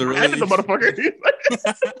 It was a really. The motherfucker.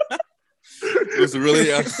 It was a really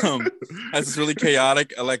has this really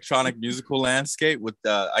chaotic electronic musical landscape with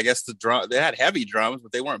I guess the drum. They had heavy drums,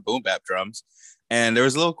 but they weren't boom bap drums. And there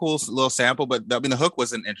was a little sample, but I mean the hook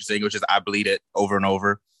wasn't interesting, which is I bleed it over and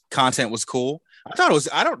over. Content was cool. I thought it was.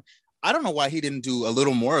 I don't know why he didn't do a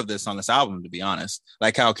little more of this on this album, to be honest.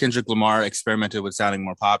 Like how Kendrick Lamar experimented with sounding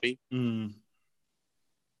more poppy.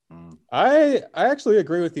 I actually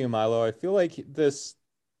agree with you, Milo. I feel like this.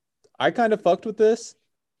 I kind of fucked with this.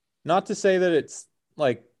 Not to say that it's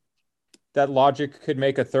like that Logic could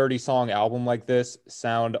make a 30-song album like this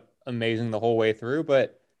sound amazing the whole way through,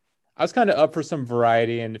 but I was kind of up for some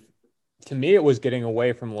variety, and to me it was getting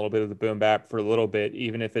away from a little bit of the boom bap for a little bit,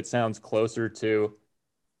 even if it sounds closer to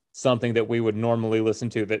something that we would normally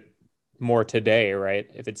listen to that more today,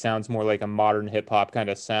 right? If it sounds more like a modern hip hop kind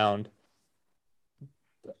of sound.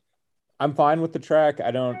 I'm fine with the track.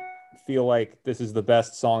 I don't feel like this is the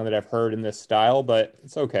best song that I've heard in this style, but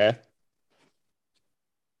it's okay.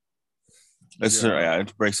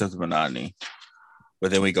 It breaks up the monotony.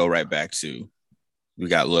 But then we go right back to we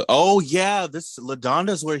got this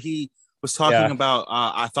LaDonda's where he was talking about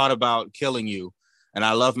I thought about killing you and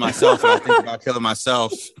I love myself and I think about killing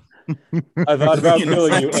myself. I thought about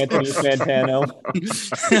killing you, Anthony Fantano.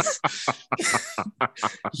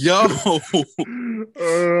 Yo.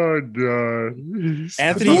 Oh god.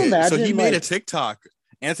 Anthony, so he made a TikTok.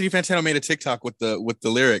 Anthony Fantano made a TikTok with the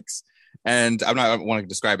lyrics. And I don't want to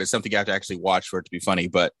describe it. It's something you have to actually watch for it to be funny,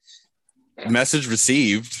 but message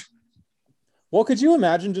received. Well, could you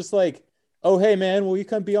imagine just like, oh, hey man, will you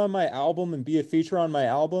come be on my album and be a feature on my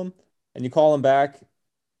album? And you call him back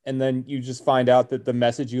and then you just find out that the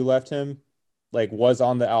message you left him like was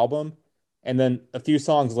on the album. And then a few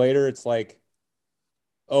songs later, it's like,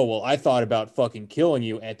 oh, well, I thought about fucking killing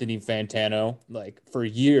you, Anthony Fantano, like for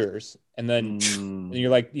years. And then and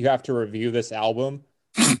you're like, you have to review this album.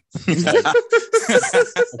 Like,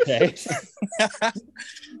 okay.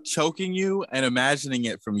 Choking you and imagining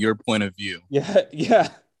it from your point of view. Yeah.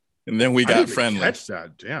 And then we got friendly. Catch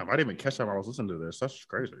that. Damn, I didn't even catch that while I was listening to this. That's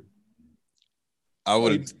crazy. I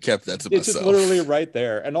would have kept that to myself. It's just literally right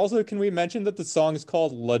there. And also, can we mention that the song is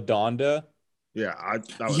called La Donda?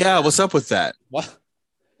 Yeah, what's up with that? What?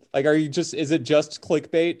 Like, is it just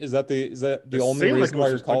clickbait? Is that the only reason why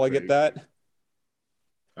you're calling it that?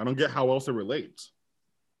 I don't get how else it relates.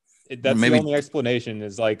 That's the only explanation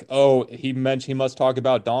is like, oh, he must talk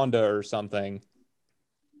about Donda or something.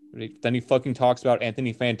 Then he fucking talks about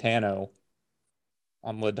Anthony Fantano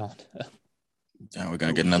on La Donda. Yeah, we're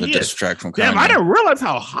gonna get another diss track from Kanye. Damn, I didn't realize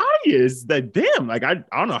how hot he is. That damn, like I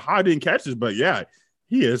don't know how I didn't catch this, but yeah,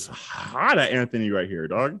 he is hot at Anthony right here,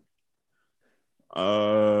 dog.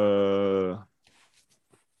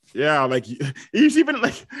 Yeah, like he's even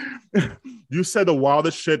like you said the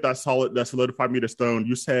wildest shit that solidified me to stone.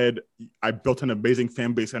 You said I built an amazing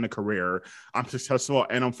fan base and a career. I'm successful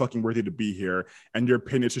and I'm fucking worthy to be here. And your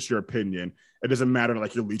opinion is just your opinion. It doesn't matter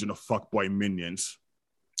like your legion of fuckboy minions.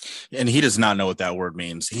 And he does not know what that word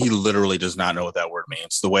means. He literally does not know what that word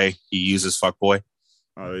means. The way he uses fuckboy.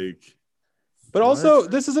 But also,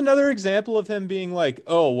 this is another example of him being like,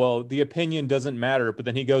 oh, well, the opinion doesn't matter. But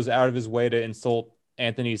then he goes out of his way to insult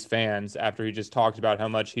Anthony's fans after he just talked about how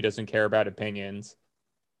much he doesn't care about opinions.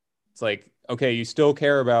 It's like, okay, you still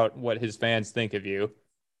care about what his fans think of you if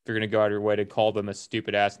you're going to go out of your way to call them a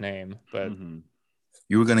stupid ass name. But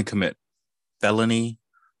you were going to commit felony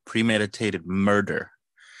premeditated murder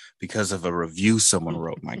because of a review someone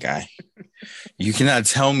wrote, my guy. You cannot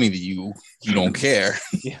tell me that you don't care.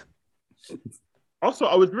 Yeah. Also,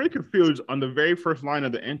 I was really confused on the very first line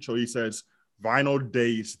of the intro. He says, Vinyl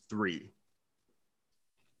Days 3.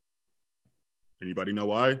 Anybody know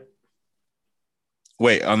why?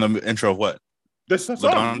 Wait, on the intro of what? This song,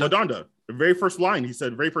 La Donda. The very first line, he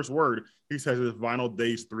said, very first word, he says, it's Vinyl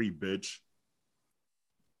Days 3, bitch.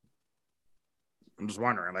 I'm just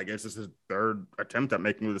wondering, like, is this his third attempt at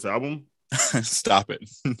making this album? Stop it.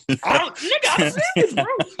 Nigga, I'm serious, bro.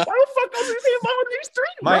 Why the fuck does he say Vinyl Days 3?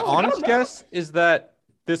 My honest guess is that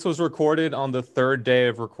this was recorded on the third day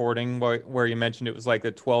of recording, where you mentioned it was like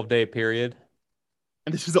a 12-day period.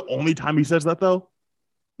 And this is the only time he says that, though?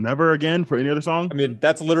 Never again for any other song? I mean,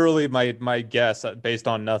 that's literally my guess based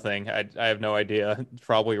on nothing. I have no idea. It's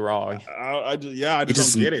probably wrong. I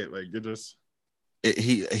just don't get it. Like, it just...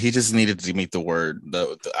 He just needed to meet the word.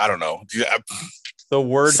 I don't know. The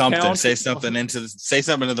word something. count? Say something into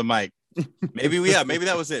the mic. Maybe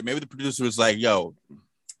that was it. Maybe the producer was like, "Yo,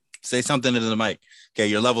 say something into the mic. Okay,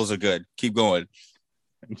 your levels are good. Keep going."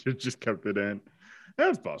 And just kept it in.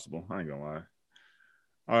 That's possible. I ain't gonna lie.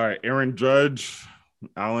 All right, Aaron Judge,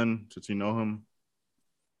 Alan, since you know him.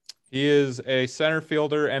 He is a center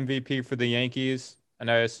fielder MVP for the Yankees, and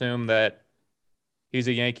I assume that he's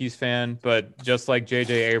a Yankees fan, but just like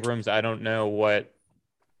J.J. Abrams, I don't know what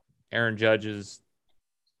Aaron Judge is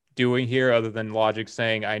doing here other than Logic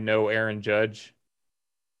saying, I know Aaron Judge.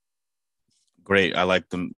 Great. I like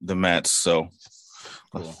the Mets, so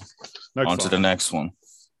Cool. On to the next one.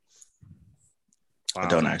 Wow. I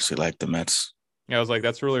don't actually like the Mets. Yeah, I was like,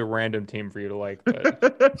 that's really a random team for you to like. But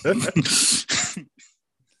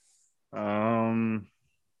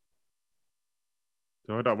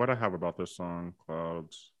what I have about this song,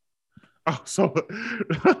 Clouds? Oh, so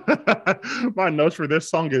my notes for this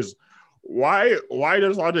song is why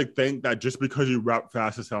does Logic think that just because you rap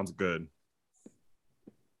fast it sounds good?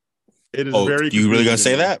 It is very. You really gonna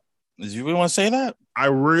say that? Did you really want to say that? I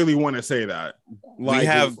really want to say that. Like, we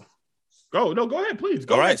have. Go ahead, please.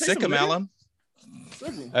 Go all ahead, right, sick him, Alan.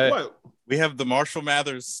 What? We have the Marshall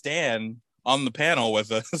Mathers Stan on the panel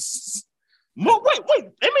with us. Wait.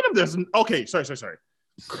 Eminem doesn't. Okay, sorry.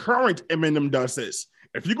 Current Eminem does this.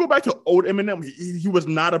 If you go back to old Eminem, he was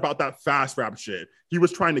not about that fast rap shit. He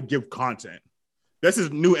was trying to give content. This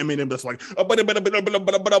is new Eminem that's like, that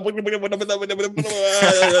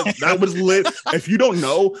was lit. If you don't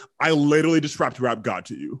know, I literally just rapped Rap God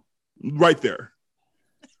to you. Right there.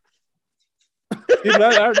 Dude,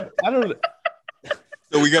 I don't.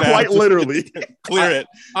 So we gotta quite literally clear it.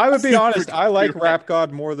 I would be honest. I like Rap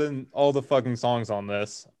God more than all the fucking songs on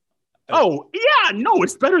this. Oh yeah, no,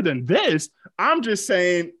 it's better than this. I'm just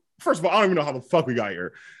saying. First of all, I don't even know how the fuck we got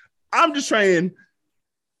here. I'm just saying.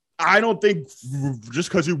 I don't think just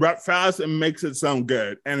because you rap fast, it makes it sound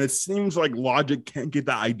good. And it seems like Logic can't get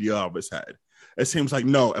the idea out of his head. It seems like,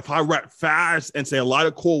 no, if I rap fast and say a lot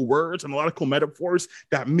of cool words and a lot of cool metaphors,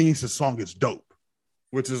 that means the song is dope,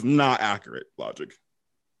 which is not accurate, Logic.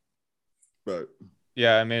 But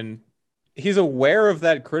yeah, I mean, he's aware of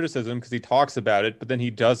that criticism because he talks about it, but then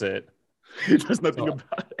he does it. He does nothing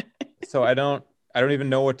about it. So I don't even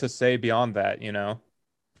know what to say beyond that, you know?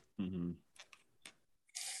 Mm-hmm.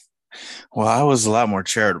 Well, I was a lot more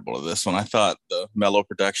charitable of this one. I thought the mellow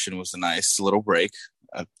production was a nice little break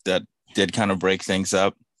that did kind of break things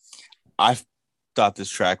up. I thought this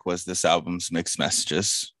track was this album's mixed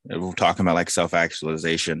messages. We're talking about like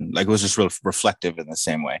self-actualization. Like it was just real reflective in the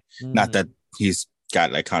same way. Mm-hmm. Not that he's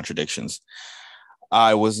got like contradictions.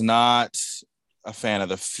 I was not a fan of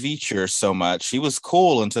the feature so much. He was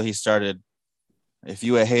cool until he started, if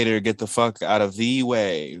you a hater, get the fuck out of the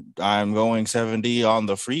way. I'm going 70 on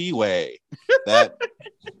the freeway. That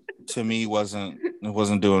to me wasn't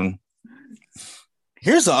doing.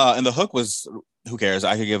 Here's and the hook was, who cares?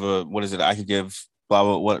 I could give I could give blah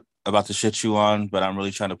blah what about the shit you on, but I'm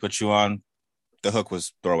really trying to put you on. The hook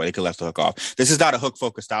was throwaway. They could left the hook off. This is not a hook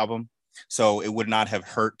focused album, so it would not have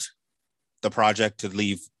hurt the project to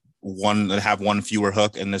have one fewer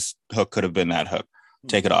hook, and this hook could have been that hook.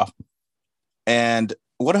 Take it off. And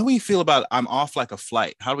what do we feel about I'm off like a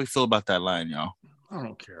flight? How do we feel about that line, y'all? I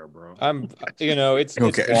don't care, bro. It's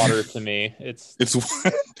water to me. It's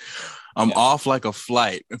I'm off like a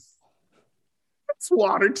flight. It's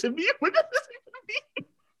water to me. What does this even mean?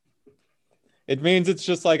 It means it's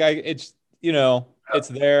just like it's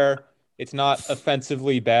there. It's not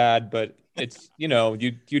offensively bad, but it's you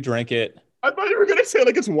drink it. I thought you were gonna say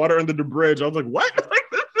like it's water under the bridge. I was like, what?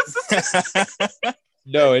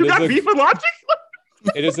 No, it is beef with Logic?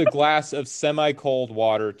 It is a glass of semi-cold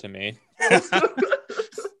water to me.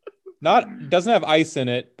 Doesn't have ice in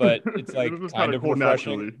it, but it's like kind of refreshing.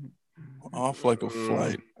 Naturally. Off like a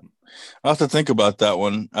flight. I'll have to think about that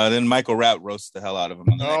one. Then Michael Rapp roasts the hell out of him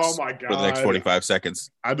my God. For the next 45 seconds.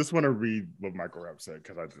 I just want to read what Michael Rapp said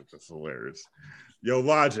because I think it's hilarious. Yo,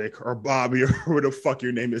 Logic or Bobby or whatever the fuck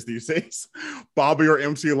your name is these days. Bobby or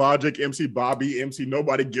MC Logic, MC Bobby, MC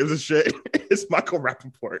nobody gives a shit. It's Michael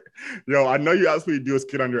Rappaport. Yo, I know you asked me to do a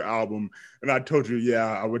skit on your album, and I told you, yeah,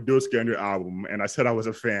 I would do a skit on your album, and I said I was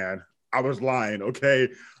a fan. I was lying, okay?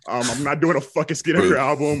 I'm not doing a fucking skit on your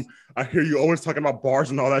album. I hear you always talking about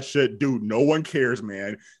bars and all that shit. Dude, no one cares,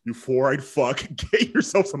 man. You four-eyed fuck. Get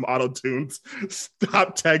yourself some auto-tunes.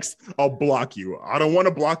 Stop text. I'll block you. I don't want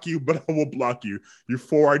to block you, but I will block you. You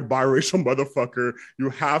four-eyed biracial motherfucker. You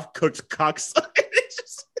half-cooked cocksucker. It's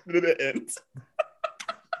just the end.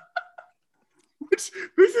 This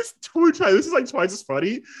is like twice as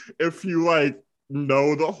funny if you like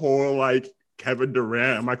know the whole like Kevin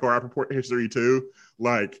Durant and Michael Rappaport history too.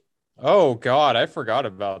 Like, Oh God, I forgot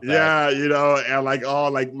about that. yeah, you know, and like, oh,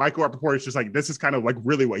 like Michael Rappaport is just like, this is kind of like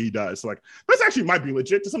really what he does. So like, this actually might be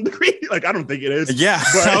legit to some degree. Like, I don't think it is. Yeah,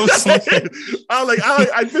 But I was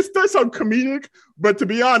like, this does sound comedic, but to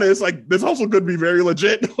be honest, like this also could be very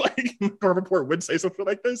legit. Like Michael Rappaport would say something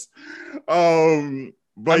like this. But I'm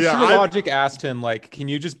yeah, sure Logic asked him, like, can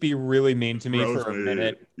you just be really mean to me for a Rosemead.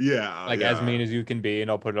 minute? Yeah, Like, yeah. as mean as you can be, and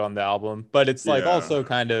I'll put it on the album. But it's like Yeah. also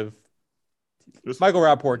kind of Just- Michael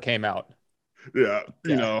Rappaport came out. Yeah,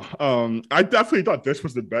 you Yeah. know, I definitely thought this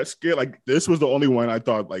was the best skit. Like, this was the only one I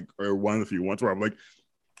thought, like, or one of the few ones where I'm like,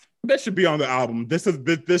 this should be on the album.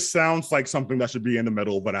 This sounds like something that should be in the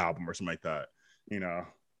middle of an album or something like that, you know.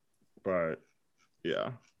 But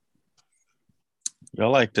yeah,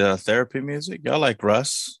 y'all liked therapy music? Y'all like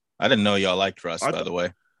Russ? I didn't know y'all liked Russ, by the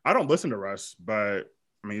way. I don't listen to Russ, but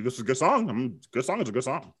I mean, this is a good song. I mean, good song is a good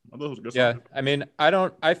song. I thought it was a good Yeah, song. I mean,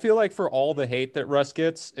 I feel like for all the hate that Russ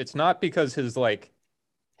gets, it's not because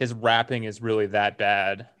his rapping is really that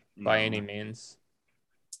bad by No. any means.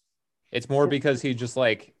 It's more because he just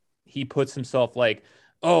like he puts himself like,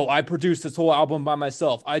 oh, I produced this whole album by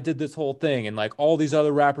myself. I did this whole thing, and like all these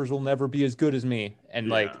other rappers will never be as good as me. And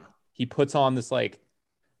like Yeah. he puts on this like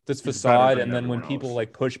this He's better facade, than and then when everyone people else.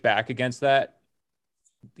 like push back against that,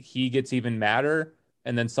 he gets even madder,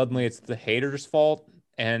 and then suddenly it's the haters' fault.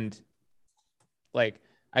 And like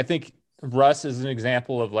I think Russ is an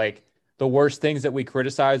example of like the worst things that we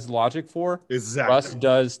criticize Logic for. Exactly. Russ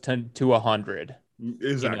does to 100.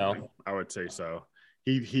 Exactly. know? I would say so.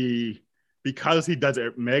 He because he does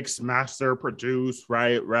it mix, master, produce,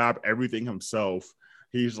 right, rap, everything himself.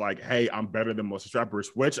 He's like, hey, I'm better than most rappers,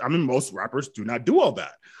 which I mean, most rappers do not do all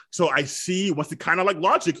that. So I see once it kind of like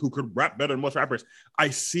Logic, who could rap better than most rappers. I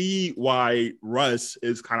see why Russ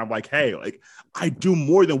is kind of like, hey, like I do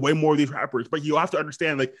more than way more of these rappers, but you have to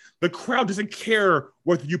understand, like the crowd doesn't care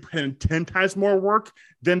whether you put in 10 times more work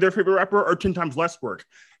than their favorite rapper or 10 times less work.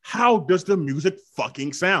 How does the music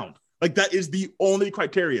fucking sound? Like that is the only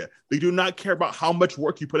criteria. They do not care about how much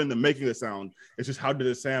work you put into making the sound. It's just how did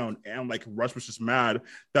it sound? And like Russ was just mad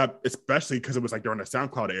that, especially because it was like during the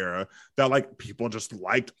SoundCloud era, that like people just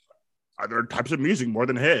liked other types of music more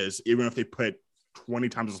than his, even if they put 20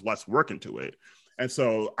 times less work into it. And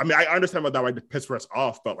so, I mean, I understand what that like piss Russ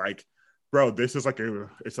off, but like, bro, this is like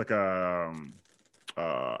it's like a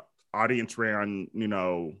audience ran, you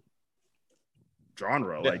know,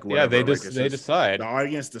 genre. Like Yeah, whatever. they decide. The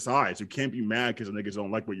audience decides. You can't be mad because the niggas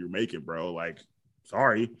don't like what you're making, bro. Like,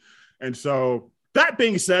 sorry. And so that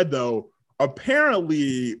being said, though,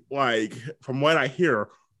 apparently, like from what I hear,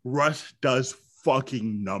 Russ does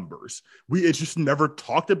fucking numbers. It's just never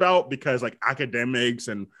talked about because like academics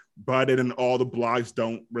and Budded and all the blogs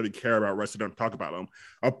don't really care about Russ. They don't talk about him.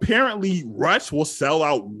 Apparently, Russ will sell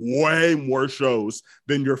out way more shows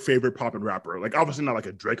than your favorite poppin' rapper. Like, obviously not like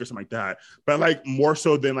a Drake or something like that, but like more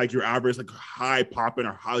so than like your average like high poppin'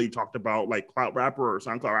 or highly talked about like clout rapper or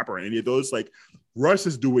SoundCloud rapper or any of those. Like, Russ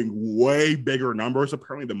is doing way bigger numbers,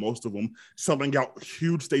 apparently than most of them, selling out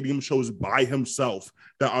huge stadium shows by himself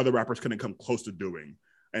that other rappers couldn't come close to doing.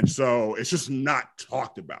 And so it's just not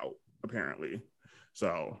talked about, apparently.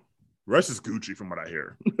 So Russ is Gucci from what I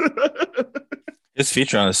hear. His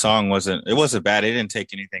feature on the song wasn't bad. It didn't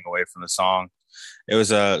take anything away from the song. It was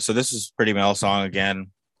so this is Pretty Mel song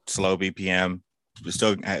again, slow BPM. It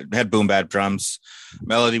still had boom bap drums.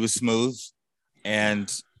 Melody was smooth, and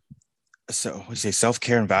so what do you say?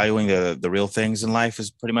 Self-care and valuing the real things in life is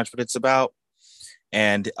pretty much what it's about.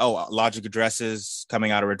 And Logic addresses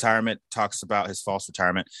coming out of retirement, talks about his false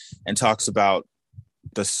retirement, and talks about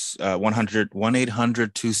this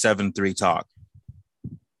 1-800-273 talk.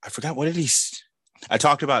 I forgot what did he. I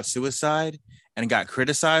talked about suicide and got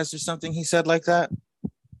criticized or something. He said like that.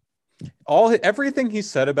 Everything he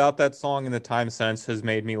said about that song in the time since has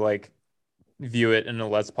made me like view it in a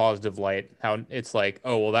less positive light. How it's like,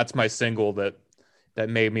 oh well, that's my single that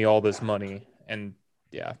made me all this money, and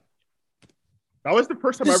yeah. That was the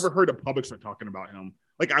first time I ever heard a public start talking about him.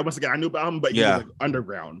 Like I knew about him, but he was like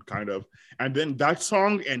underground kind of. And then that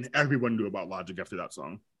song, and everyone knew about Logic after that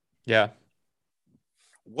song. Yeah.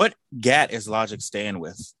 What GAT is Logic staying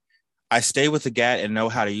with? I stay with the GAT and know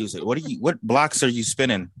how to use it. What blocks are you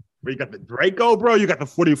spinning? You got the Draco, bro. You got the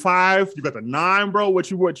 45. You got the 9, bro.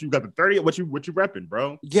 What you got the 30. What you repping,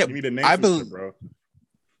 bro? Yeah, you need a name bro.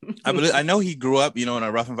 I know he grew up, in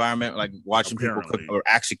a rough environment, like watching people cook or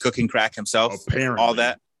actually cooking crack himself. Apparently. All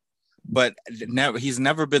that. But he's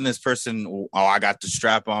never been this person. Oh, I got the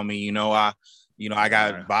strap on me. I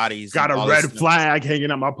got bodies. Got a red flag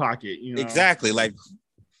hanging out my pocket. Exactly. Like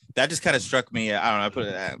that just kind of struck me. I don't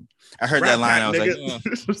know. I heard Rat that line. I was nigga.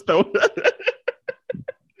 like,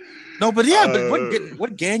 no, but yeah, but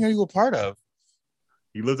what gang are you a part of?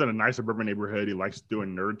 He lives in a nice suburban neighborhood. He likes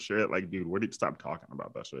doing nerd shit. Like, dude, where did you stop talking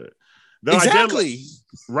about that shit? Though Exactly.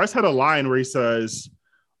 Russ had a line where he says,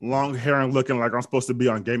 "Long hair and looking like I'm supposed to be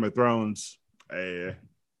on Game of Thrones." Hey,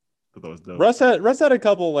 that was dope. Russ had a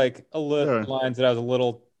couple lines that I was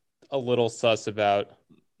a little sus about.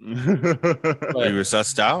 You were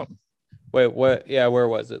sussed out. Wait, what? Yeah, where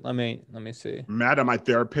was it? Let me see. Mad at my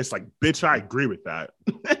therapist, like, bitch, I agree with that.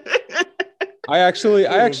 I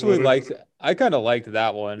kind of liked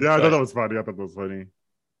that one. Yeah, I thought that was funny.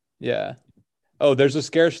 Yeah. Oh, there's a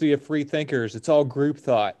scarcity of free thinkers. It's all group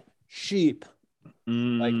thought. Sheep.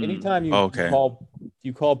 Like anytime you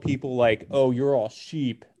call people like, oh, you're all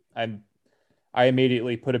sheep. I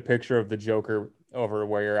immediately put a picture of the Joker over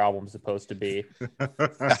where your album's supposed to be.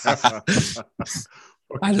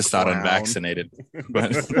 I just thought unvaccinated.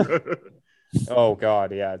 But oh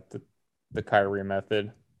God, yeah, the Kyrie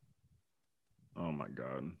method. Oh my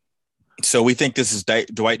God. So we think this is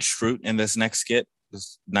Dwight Schrute in this next skit.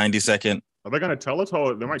 This 90-second. Are they gonna tell us?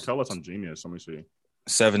 They might tell us on Genius. Let me see.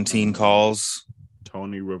 17 calls.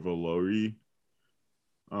 Tony Revolori.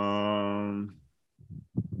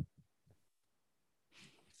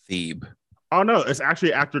 Thebe. Oh no, it's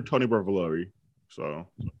actually actor Tony Revolori. So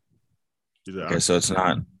okay, so it's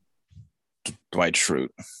not Dwight Schrute.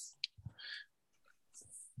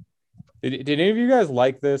 Did any of you guys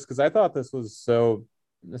like this? Because I thought this was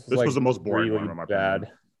like was the most boring really one in my bad.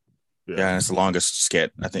 opinion. Yeah, it's the longest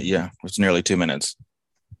skit. I think, it's nearly 2 minutes.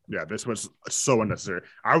 Yeah, this was so unnecessary.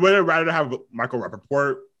 I would have rather have Michael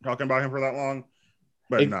Rappaport talking about him for that long.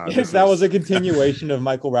 But that was a continuation of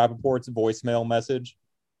Michael Rappaport's voicemail message.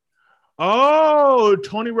 Oh,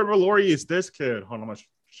 Tony Revolori is this kid. Hold on, I'm going to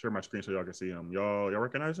share my screen so y'all can see him. Y'all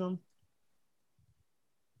recognize him?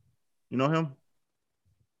 You know him?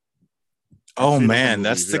 Oh, man,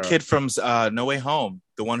 that's the kid from No Way Home.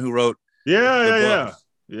 The one who wrote Yeah.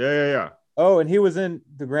 Oh, and he was in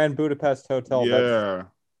the Grand Budapest Hotel. Yeah.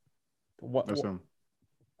 That's him.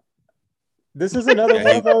 This is another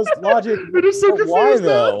one of those logic. It is so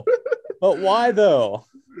confusing. But why though?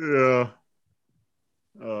 Yeah.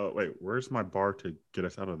 Wait, where's my bar to get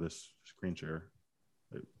us out of this screen share?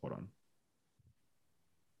 Wait, hold on.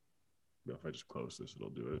 If I just close this, it'll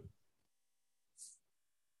do it.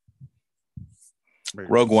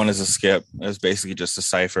 Rogue One is a skip. It was basically just a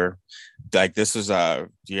cipher. Like this was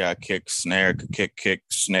kick, snare,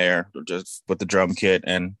 just with the drum kit,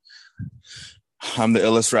 and I'm the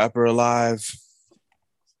illest rapper alive.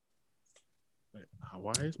 Wait,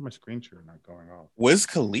 why is my screen share not going off? Wiz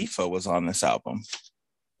Khalifa was on this album.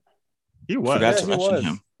 He was. Forgot to mention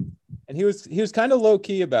him. And he was kind of low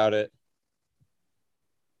key about it.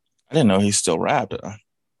 I didn't know he still rapped.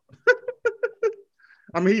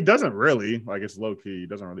 I mean, he doesn't really. Like, it's low key. He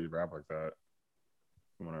doesn't really rap like that.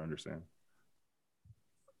 From what I understand.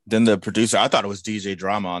 Then the producer, I thought it was DJ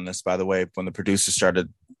Drama on this, by the way, when the producer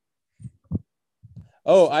started.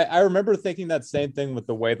 Oh, I remember thinking that same thing with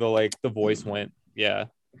the way the voice went. Yeah.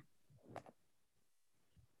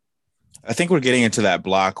 I think we're getting into that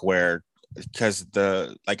block where, because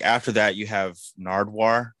after that, you have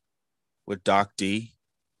Nardwuar with Doc D.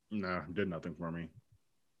 No, did nothing for me.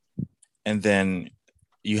 And then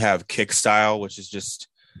you have Kickstyle, which is just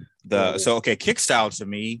Kickstyle to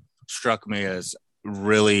me struck me as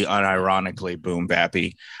really unironically boom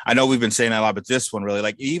bappy. I know we've been saying that a lot, but this one really,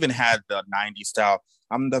 like, it even had the 90s style.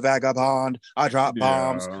 I'm the vagabond, I drop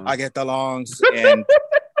bombs, I get the longs, and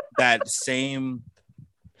that same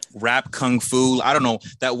rap kung fu. I don't know,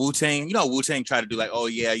 that Wu-Tang, Wu-Tang tried to do like, oh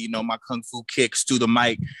yeah, my kung fu kicks to the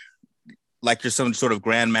mic like you're some sort of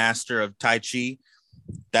grandmaster of Tai Chi.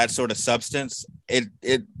 That sort of substance, it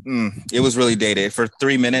was really dated for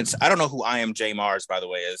 3 minutes. I don't know who I Am J Mars, by the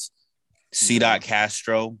way, is. C.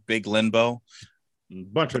 Castro, Big Limbo.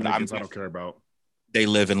 Bunch of niggas I don't care about. They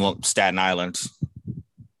live in Staten Island.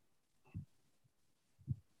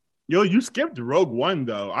 Yo, you skipped Rogue One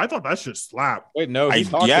though. I thought that should slap. Wait, no,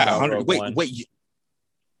 about Rogue One.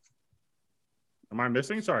 Am I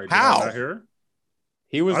missing? Sorry. How? Did I not hear?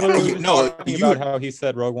 He was talking about how he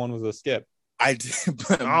said Rogue One was a skip. I did.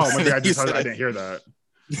 But maybe I didn't hear that.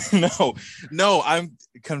 No, I'm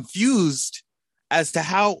confused as to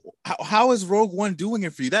how is Rogue One doing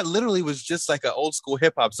it for you? That literally was just like an old school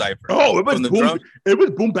hip hop cipher. Oh, it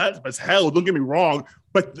was boom bap as hell. Don't get me wrong,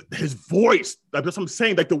 but his voice, that's what I'm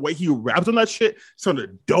saying. Like the way he raps on that shit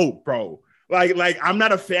sounded dope, bro. Like I'm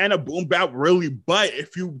not a fan of boom bap really, but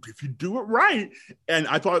if you do it right, and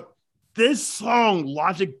I thought this song,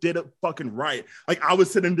 Logic did it fucking right. Like I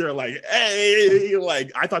was sitting there like, hey,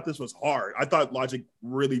 like I thought this was hard. I thought Logic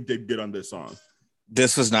really did good on this song.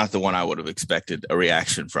 This was not the one I would have expected a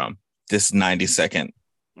reaction from. This 90-second.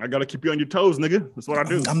 I gotta keep you on your toes, nigga. That's what I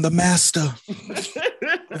do. I'm the master.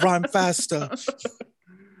 Rhyme faster.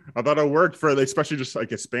 I thought it worked for especially just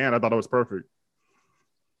like a span. I thought it was perfect.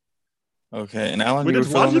 Okay, and Alan, Wait,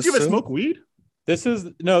 does Logic even smoke weed? This is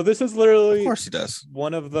literally. Of course he does.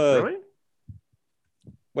 One of the. Really?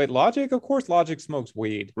 Wait, Logic? Of course, Logic smokes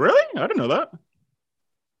weed. Really? I didn't know that.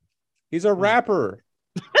 He's a rapper.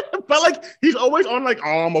 But like, he's always on like,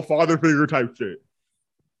 oh, I'm a father figure type shit.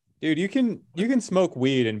 Dude, you can smoke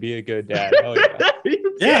weed and be a good dad. Hell yeah.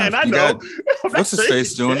 Yeah, and I know. What's his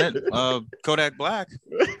face doing it? Kodak Black.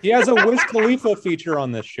 He has a Wiz Khalifa feature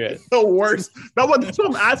on this shit. The worst. That's what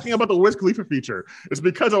I'm asking about the Wiz Khalifa feature. It's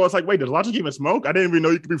because I was like, wait, does Logic even smoke? I didn't even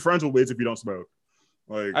know you could be friends with Wiz if you don't smoke.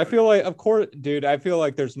 Like, I feel like, of course, dude, I feel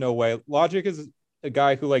like there's no way. Logic is a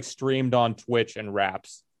guy who like streamed on Twitch and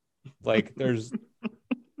raps. Like there's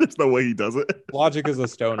that's the way he does it. Logic is a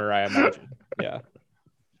stoner, I imagine. Yeah.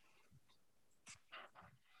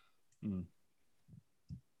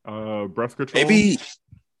 Breath control. Maybe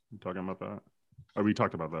I'm talking about that. Oh, we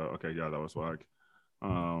talked about that. Okay, yeah, that was swag.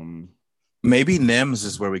 Maybe Nims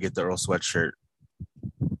is where we get the Earl Sweatshirt.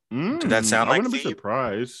 Did that sound I like wouldn't be Phoebe?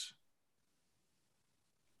 surprised.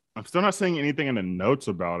 I'm still not seeing anything in the notes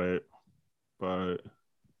about it, but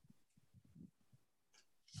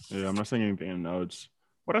yeah, I'm not seeing anything in the notes.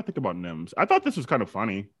 What do I think about Nims? I thought this was kind of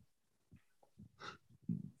funny.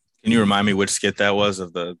 Can you remind me which skit that was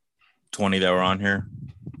of the 20 that were on here?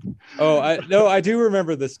 Oh, I do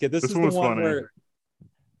remember this skit. This is the one funny. where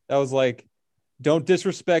that was like, don't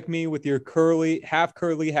disrespect me with your curly, half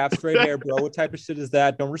straight hair, bro. What type of shit is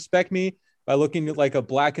that? Don't respect me by looking like a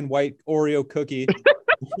black and white Oreo cookie.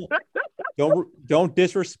 Don't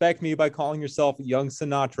disrespect me by calling yourself Young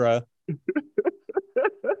Sinatra.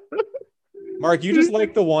 Mark, you just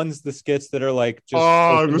like the skits that are like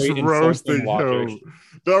just just roasting.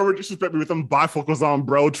 Don't disrespect me with them bifocals on,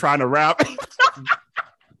 bro, trying to rap. You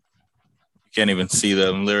can't even see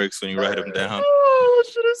the lyrics when you write them down. Oh,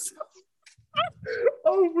 that shit is.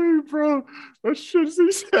 Oh, wait, bro. That shit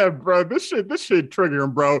he said, bro. This shit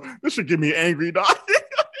triggering, bro. This should get me angry, dog.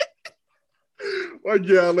 Like,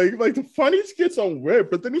 yeah, like the funny skits on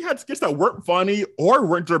Whip, but then he had skits that weren't funny or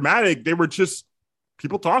weren't dramatic. They were just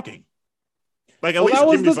people talking. Like, at least that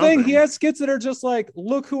was give me the thing. something. He had skits that are just like,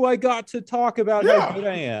 look who I got to talk about how good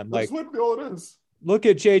I am. That's Like, what all it is. look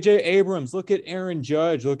at J.J. Abrams. Look at Aaron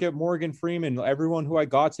Judge. Look at Morgan Freeman. Everyone who I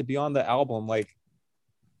got to be on the album. Like,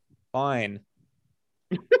 fine.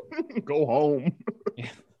 Go home. Yeah.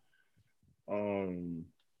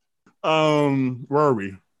 Where are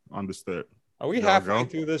we on this bit? Are we Y'all halfway go?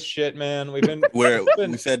 through this shit, man? We've been Where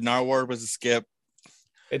we said Narwhal was a skip.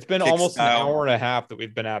 it's been Kick almost style. an hour and a half that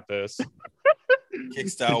we've been at this.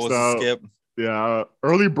 Kickstyle was a skip. Yeah,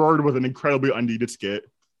 Early Bird was an incredibly unneeded skit.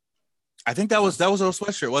 I think that was Earl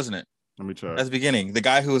Sweatshirt, wasn't it? Let me check. At the beginning. The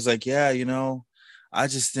guy who was like, yeah, I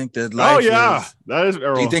just think that Oh life yeah, is... that is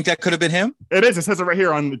Earl. Do you think that could have been him? It is? It says it right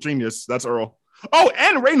here on the Genius. That's Earl. Oh,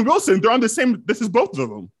 and Rainn Wilson. They're on the same. This is both of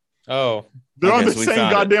them. Oh, They're on Okay, the so we same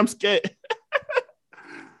found it. goddamn skit.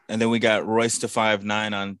 And then we got Royce to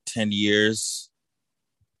 5'9" on 10 years.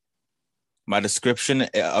 My description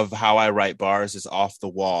of how I write bars is off the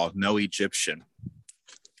wall. No Egyptian.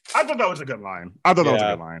 I thought that was a good line. That was a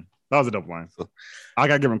Yeah. good line. That was a dope line. I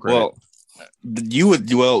gotta give him credit. Well,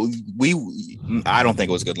 I don't think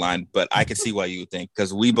it was a good line, but I could see why you would think,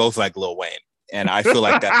 because we both like Lil Wayne. And I feel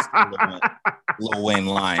like that's the Lil Wayne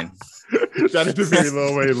line. That is a very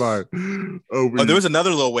Lil Wayne line. Oh, there was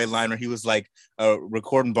another Lil Wayne line where he was like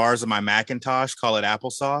recording bars on my Macintosh, call it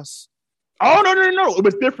applesauce. Oh no. It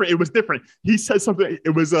was different. He said something. It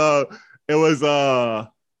was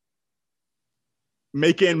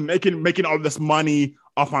making all this money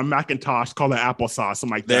off my Macintosh, call it applesauce. Something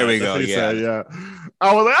like that. There we That's go. what he Yeah. said, yeah.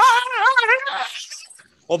 I was like,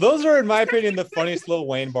 well, those are, in my opinion, the funniest Lil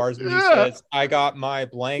Wayne bars when he Yeah. says, "I got my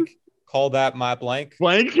blank, call that my blank."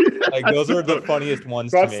 blank. Like, those are the funniest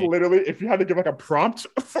ones to That's me. literally, if you had to give like a prompt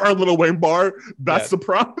for a Lil Wayne bar, that's Yeah. the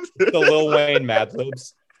prompt. The Lil Wayne Mad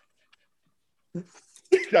Libs.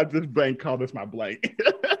 Got this blank, call this my blank.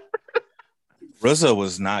 RZA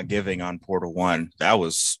was not giving on Portal 1. That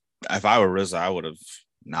was, if I were RZA, I would have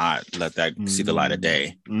not let that see the light of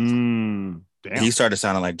day. Damn. He started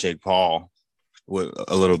sounding like Jake Paul with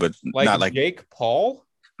a little bit, Like, not like Jake Paul?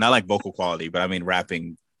 not like vocal quality, but I mean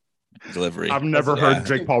rapping delivery. I've never Yeah. heard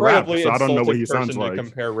Jake Paul rap, Incredibly so I don't know what insulting he sounds person to like.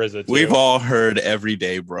 compare RZA to. We've all heard every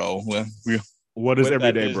day, bro. What is With that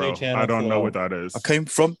everyday, Disney bro? Channel I don't know flow. what that is. I came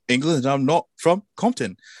from England and I'm not from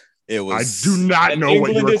Compton. It I was. do not And know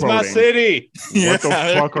what you England were is my quoting. city. Yeah, What the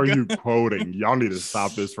there fuck you are go. you quoting? Y'all need to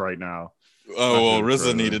stop this right now. Oh, well, That shit RZA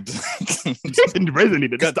is needed RZA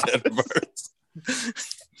needed to got stop. that verse.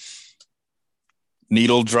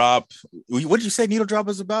 Needle drop. What did you say Needle drop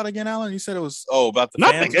was about again, Alan? You said it was about the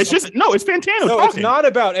Nothing. fans or It's just something? it's Fantano No, talking. it's not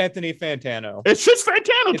about Anthony Fantano. It's just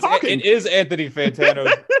Fantano talking. It is Anthony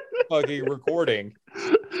Fantano's fucking recording.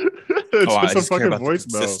 It's I just a just care fucking about the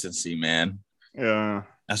voicemail. consistency, man. Yeah.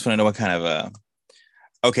 I just want to know what kind of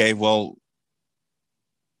okay, well,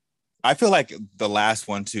 I feel like the last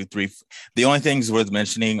 1, 2, 3, the only things worth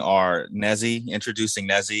mentioning are Nezzy, introducing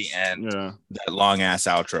Nezzy, and Yeah. that long ass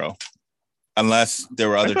outro. Unless there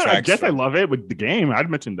were other I tracks. guess I love it with the game. I'd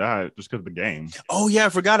mention that just because of the game. Oh yeah, I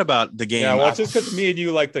forgot about the game. Yeah, well, it's just because me and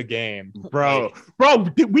you like the game, Bro,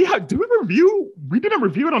 Like, did we review? We didn't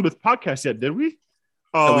review it on this podcast yet, did we?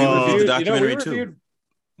 So we reviewed the documentary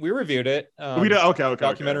we reviewed it. We did. Okay.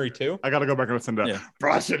 Documentary too. I gotta go back and listen to that. Yeah.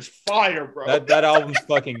 Bro, that shit's fire, bro. That album's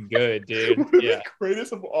fucking good, dude. One of Yeah. the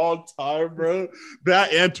greatest of all time, bro.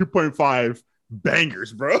 That and 2.5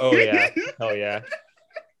 bangers, bro. Oh yeah. Hell yeah.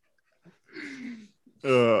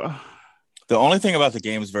 The only thing about the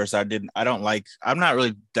games verse I don't like. I'm not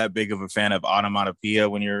really that big of a fan of onomatopoeia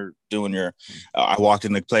when you're doing your. I walked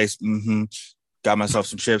in the place. Got myself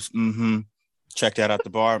some chips. Checked out at the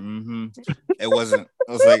bar. It wasn't.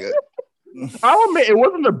 I was like, I'll admit it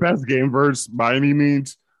wasn't the best game verse by any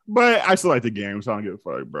means, but I still like the game, so I don't give a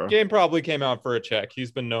fuck, bro. Game probably came out for a check.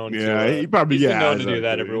 He's been known Yeah, to. he probably He's been known to do exactly.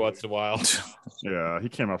 that every once in a while. Yeah, he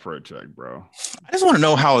came out for a check, bro. I just want to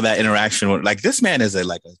know how that interaction went. Like this man is a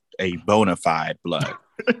bona fide blood.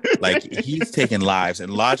 Like he's taking lives,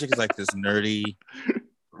 and Logic is like this nerdy,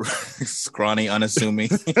 scrawny, unassuming.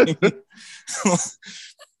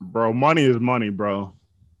 Bro, money is money, bro.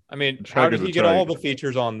 I mean, Check how is did a he get check. all the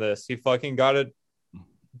features on this? He fucking got a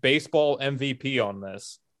baseball MVP on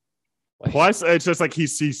this. Like, Plus, it's just like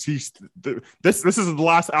he's this is the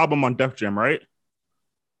last album on Def Jam, right?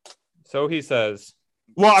 so he says.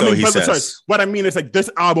 Well, I So mean, he but sorry, says. what I mean is like this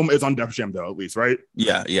album is on Def Jam though, at least, right?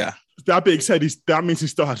 Yeah. That being said, that means he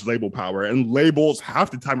still has label power, and labels half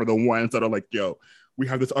the time are the ones that are like, "Yo, we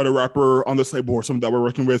have this other rapper on this label or something that we're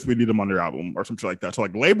working with. We need them on their album or something like that." So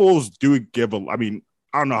like labels do give I mean,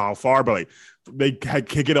 I don't know how far, but like they can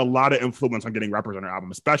get a lot of influence on getting rappers on their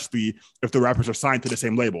album, especially if the rappers are signed to the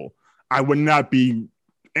same label. I would not be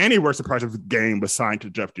anywhere surprised if the Game was signed to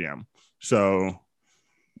Def Jam. So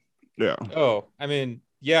yeah. Oh, I mean,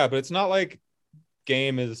 yeah, but it's not like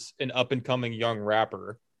Game is an up and coming young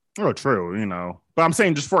rapper. Oh, true, But I'm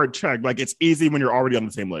saying just for a check, like it's easy when you're already on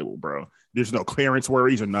the same label, bro. There's no clearance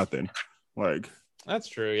worries or nothing. Like, That's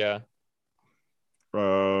true, yeah. like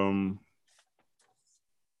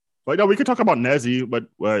no, we could talk about Nezzy, but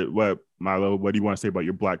what Milo, what do you want to say about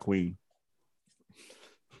your Black Queen?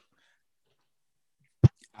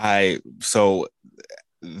 Let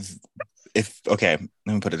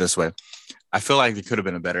me put it this way. I feel like it could have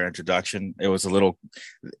been a better introduction. It was a little,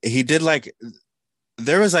 he did like,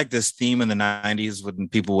 there was like this theme in the 90s when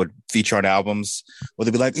people would feature on albums where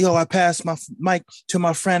they'd be like, yo, I passed my mic to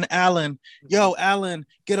my friend Alan. Yo, Alan,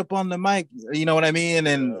 get up on the mic. You know what I mean?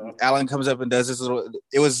 And Alan comes up and does this little,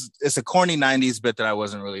 it's a corny 90s bit that I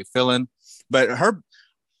wasn't really feeling. But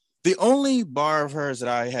the only bar of hers that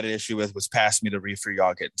I had an issue with was pass me the reefer,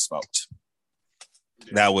 y'all getting smoked.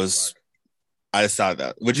 That was, I just thought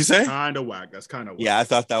that. What'd you say? Kind of whack. That's kind of whack. Yeah, I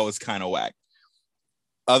thought that was kind of whack.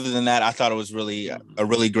 Other than that, I thought it was really a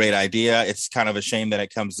really great idea. It's kind of a shame that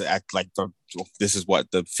it comes to act like this is what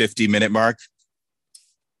the 50-minute mark.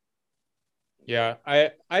 Yeah,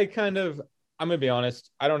 I'm gonna be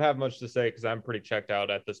honest. I don't have much to say because I'm pretty checked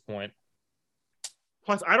out at this point.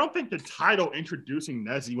 Plus, I don't think the title introducing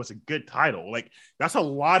Nezzy was a good title. Like, that's a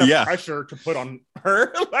lot of pressure to put on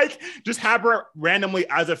her. Like, just have her randomly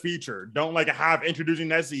as a feature. Don't like have introducing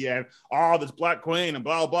Nezzy and this Black Queen and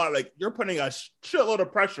blah blah. Like, you're putting a shitload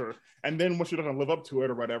of pressure, and then when she doesn't live up to it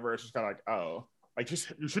or whatever, it's just kind of like, oh, like you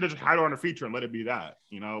should have just had her on a feature and let it be that,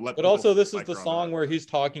 But also, this is the song where he's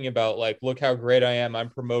talking about like, look how great I am. I'm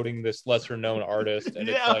promoting this lesser known artist, and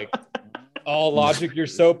it's like. Oh, Logic, you're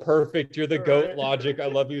so perfect. You're the GOAT, Logic. I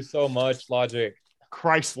love you so much, Logic.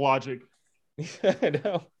 Christ, Logic. I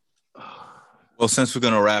know. Well, since we're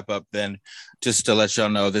going to wrap up, then just to let y'all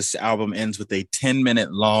know, this album ends with a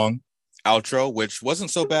 10-minute long outro, which wasn't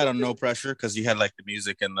so bad on No Pressure because you had like the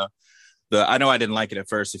music and the. I know I didn't like it at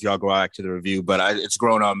first. If y'all go back to the review, but it's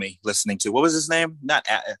grown on me listening to. What was his name? Not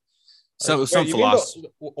some philosopher.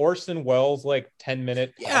 Orson Welles, like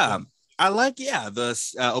 10-minute. Yeah. I like,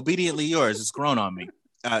 the Obediently Yours. It's grown on me.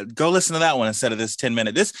 Go listen to that one instead of this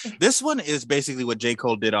 10-minute. This one is basically what J.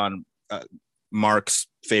 Cole did on Mark's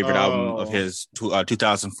favorite album of his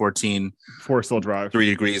 2014 Forest Hill Drive. 3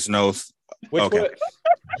 Degrees North.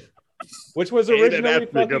 Which was originally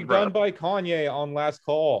fucking done by Kanye on Last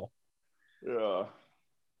Call. Yeah.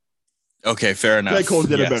 Okay, fair enough. J. Cole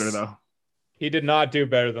did it better though. He did not do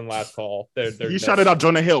better than Last Call. He shouted out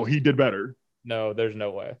Jonah Hill. He did better. No, there's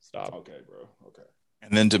no way. Stop. Okay, bro. Okay.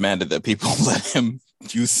 And then demanded that people let him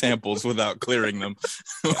use samples without clearing them.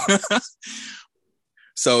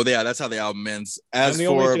 So yeah, that's how the album ends. I'm the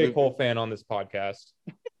only J. Cole fan on this podcast.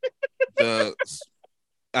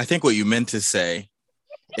 I think what you meant to say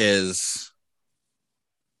is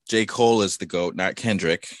J. Cole is the GOAT, not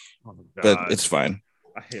Kendrick. Oh, but it's fine.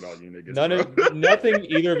 I hate all you niggas. Nothing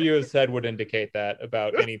either of you have said would indicate that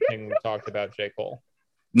about anything we talked about J. Cole.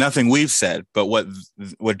 Nothing we've said, but what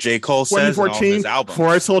J. Cole says in all his albums.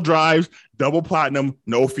 Forest Hill Drive, double platinum,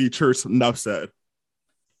 no features, enough said.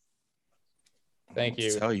 Thank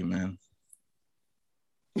you. I'll tell you, man.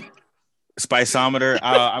 Spiceometer.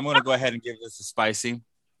 I'm going to go ahead and give this a spicy.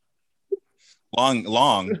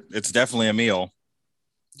 Long. It's definitely a meal.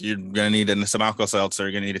 You're going to need some alcohol seltzer.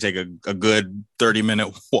 You're going to need to take a good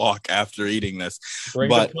 30-minute walk after eating this. Bring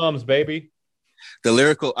the plums, baby. The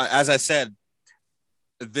lyrical, as I said,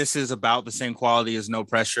 this is about the same quality as No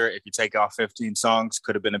Pressure. If you take off 15 songs,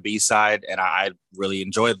 could have been a B-side, and I really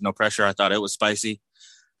enjoyed No Pressure. I thought it was spicy.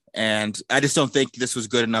 And I just don't think this was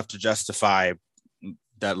good enough to justify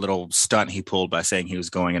that little stunt he pulled by saying he was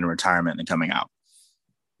going into retirement and coming out.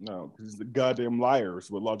 No, because he's the goddamn liar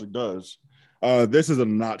is what Logic does. This is a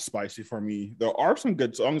not spicy for me. There are some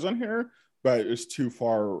good songs on here, but it's too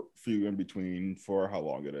few in between for how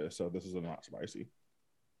long it is. So this is a not spicy.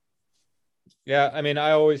 Yeah, I mean,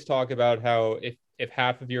 I always talk about how if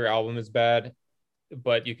half of your album is bad,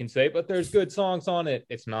 but you can say, but there's good songs on it.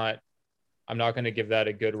 It's not. I'm not going to give that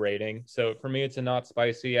a good rating. So for me, it's a not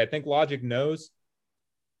spicy. I think Logic knows.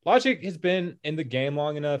 Logic has been in the game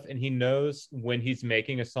long enough, and he knows when he's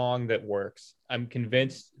making a song that works. I'm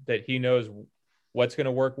convinced that he knows what's going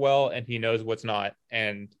to work well, and he knows what's not.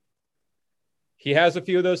 And he has a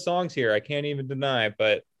few of those songs here. I can't even deny,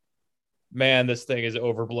 but man, this thing is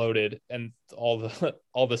overbloated, and all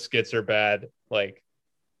the skits are bad. Like,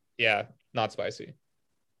 yeah, not spicy.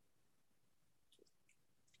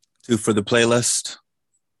 2 for the playlist.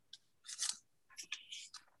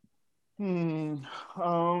 Don't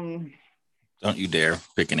you dare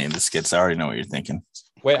pick any of the skits. I already know what you're thinking.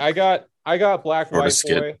 Wait, I got Black White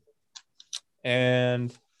Boy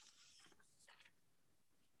and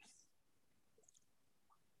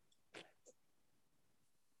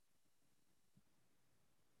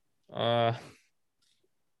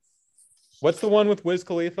what's the one with Wiz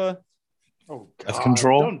Khalifa? Oh, God, Breath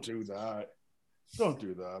Control. Don't do that. Don't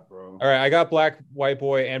do that, bro. All right, I got Black White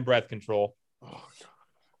Boy and Breath Control. Oh,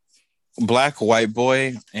 God. Black White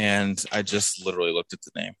Boy, and I just literally looked at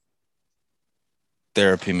the name.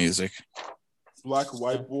 Therapy Music. Black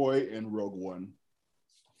White Boy and Rogue One.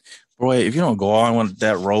 Boy, if you don't go on with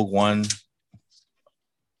that Rogue One.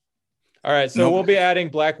 All right, so we'll be adding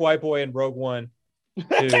Black White Boy and Rogue One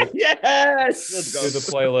to, yes! to the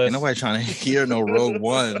playlist. Ain't nobody trying to hear no Rogue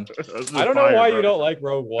One. I don't know why you don't like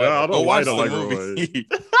Rogue One. Yeah, I don't know why I don't like Rogue One.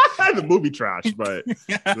 The movie trash, but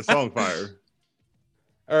the song fire.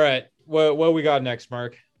 All right, what we got next,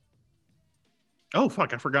 Mark? Oh,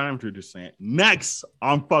 fuck, I forgot I'm just saying. Next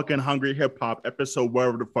on fucking Hungry Hip Hop episode,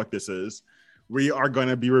 whatever the fuck this is, we are going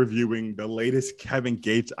to be reviewing the latest Kevin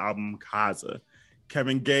Gates album, Kaza.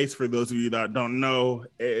 Kevin Gates, for those of you that don't know,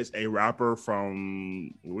 is a rapper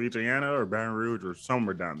from Louisiana or Baton Rouge or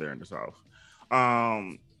somewhere down there in the South.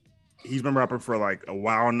 He's been rapping for like a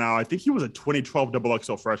while now. I think he was a 2012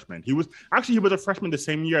 XXL freshman. He was a freshman the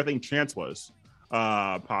same year I think Chance was,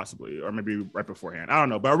 possibly, or maybe right beforehand. I don't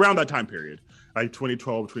know, but around that time period, like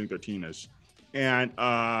 2012, 2013ish. And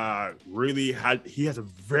he has a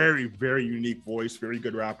very, very unique voice, very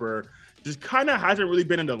good rapper. Just kind of hasn't really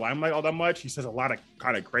been in the limelight all that much. He says a lot of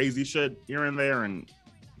kind of crazy shit here and there and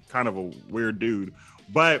kind of a weird dude,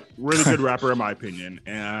 but really good rapper in my opinion.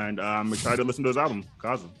 And I'm excited to listen to his album,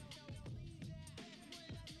 Kaza.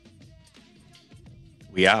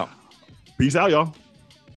 We out. Peace out, y'all.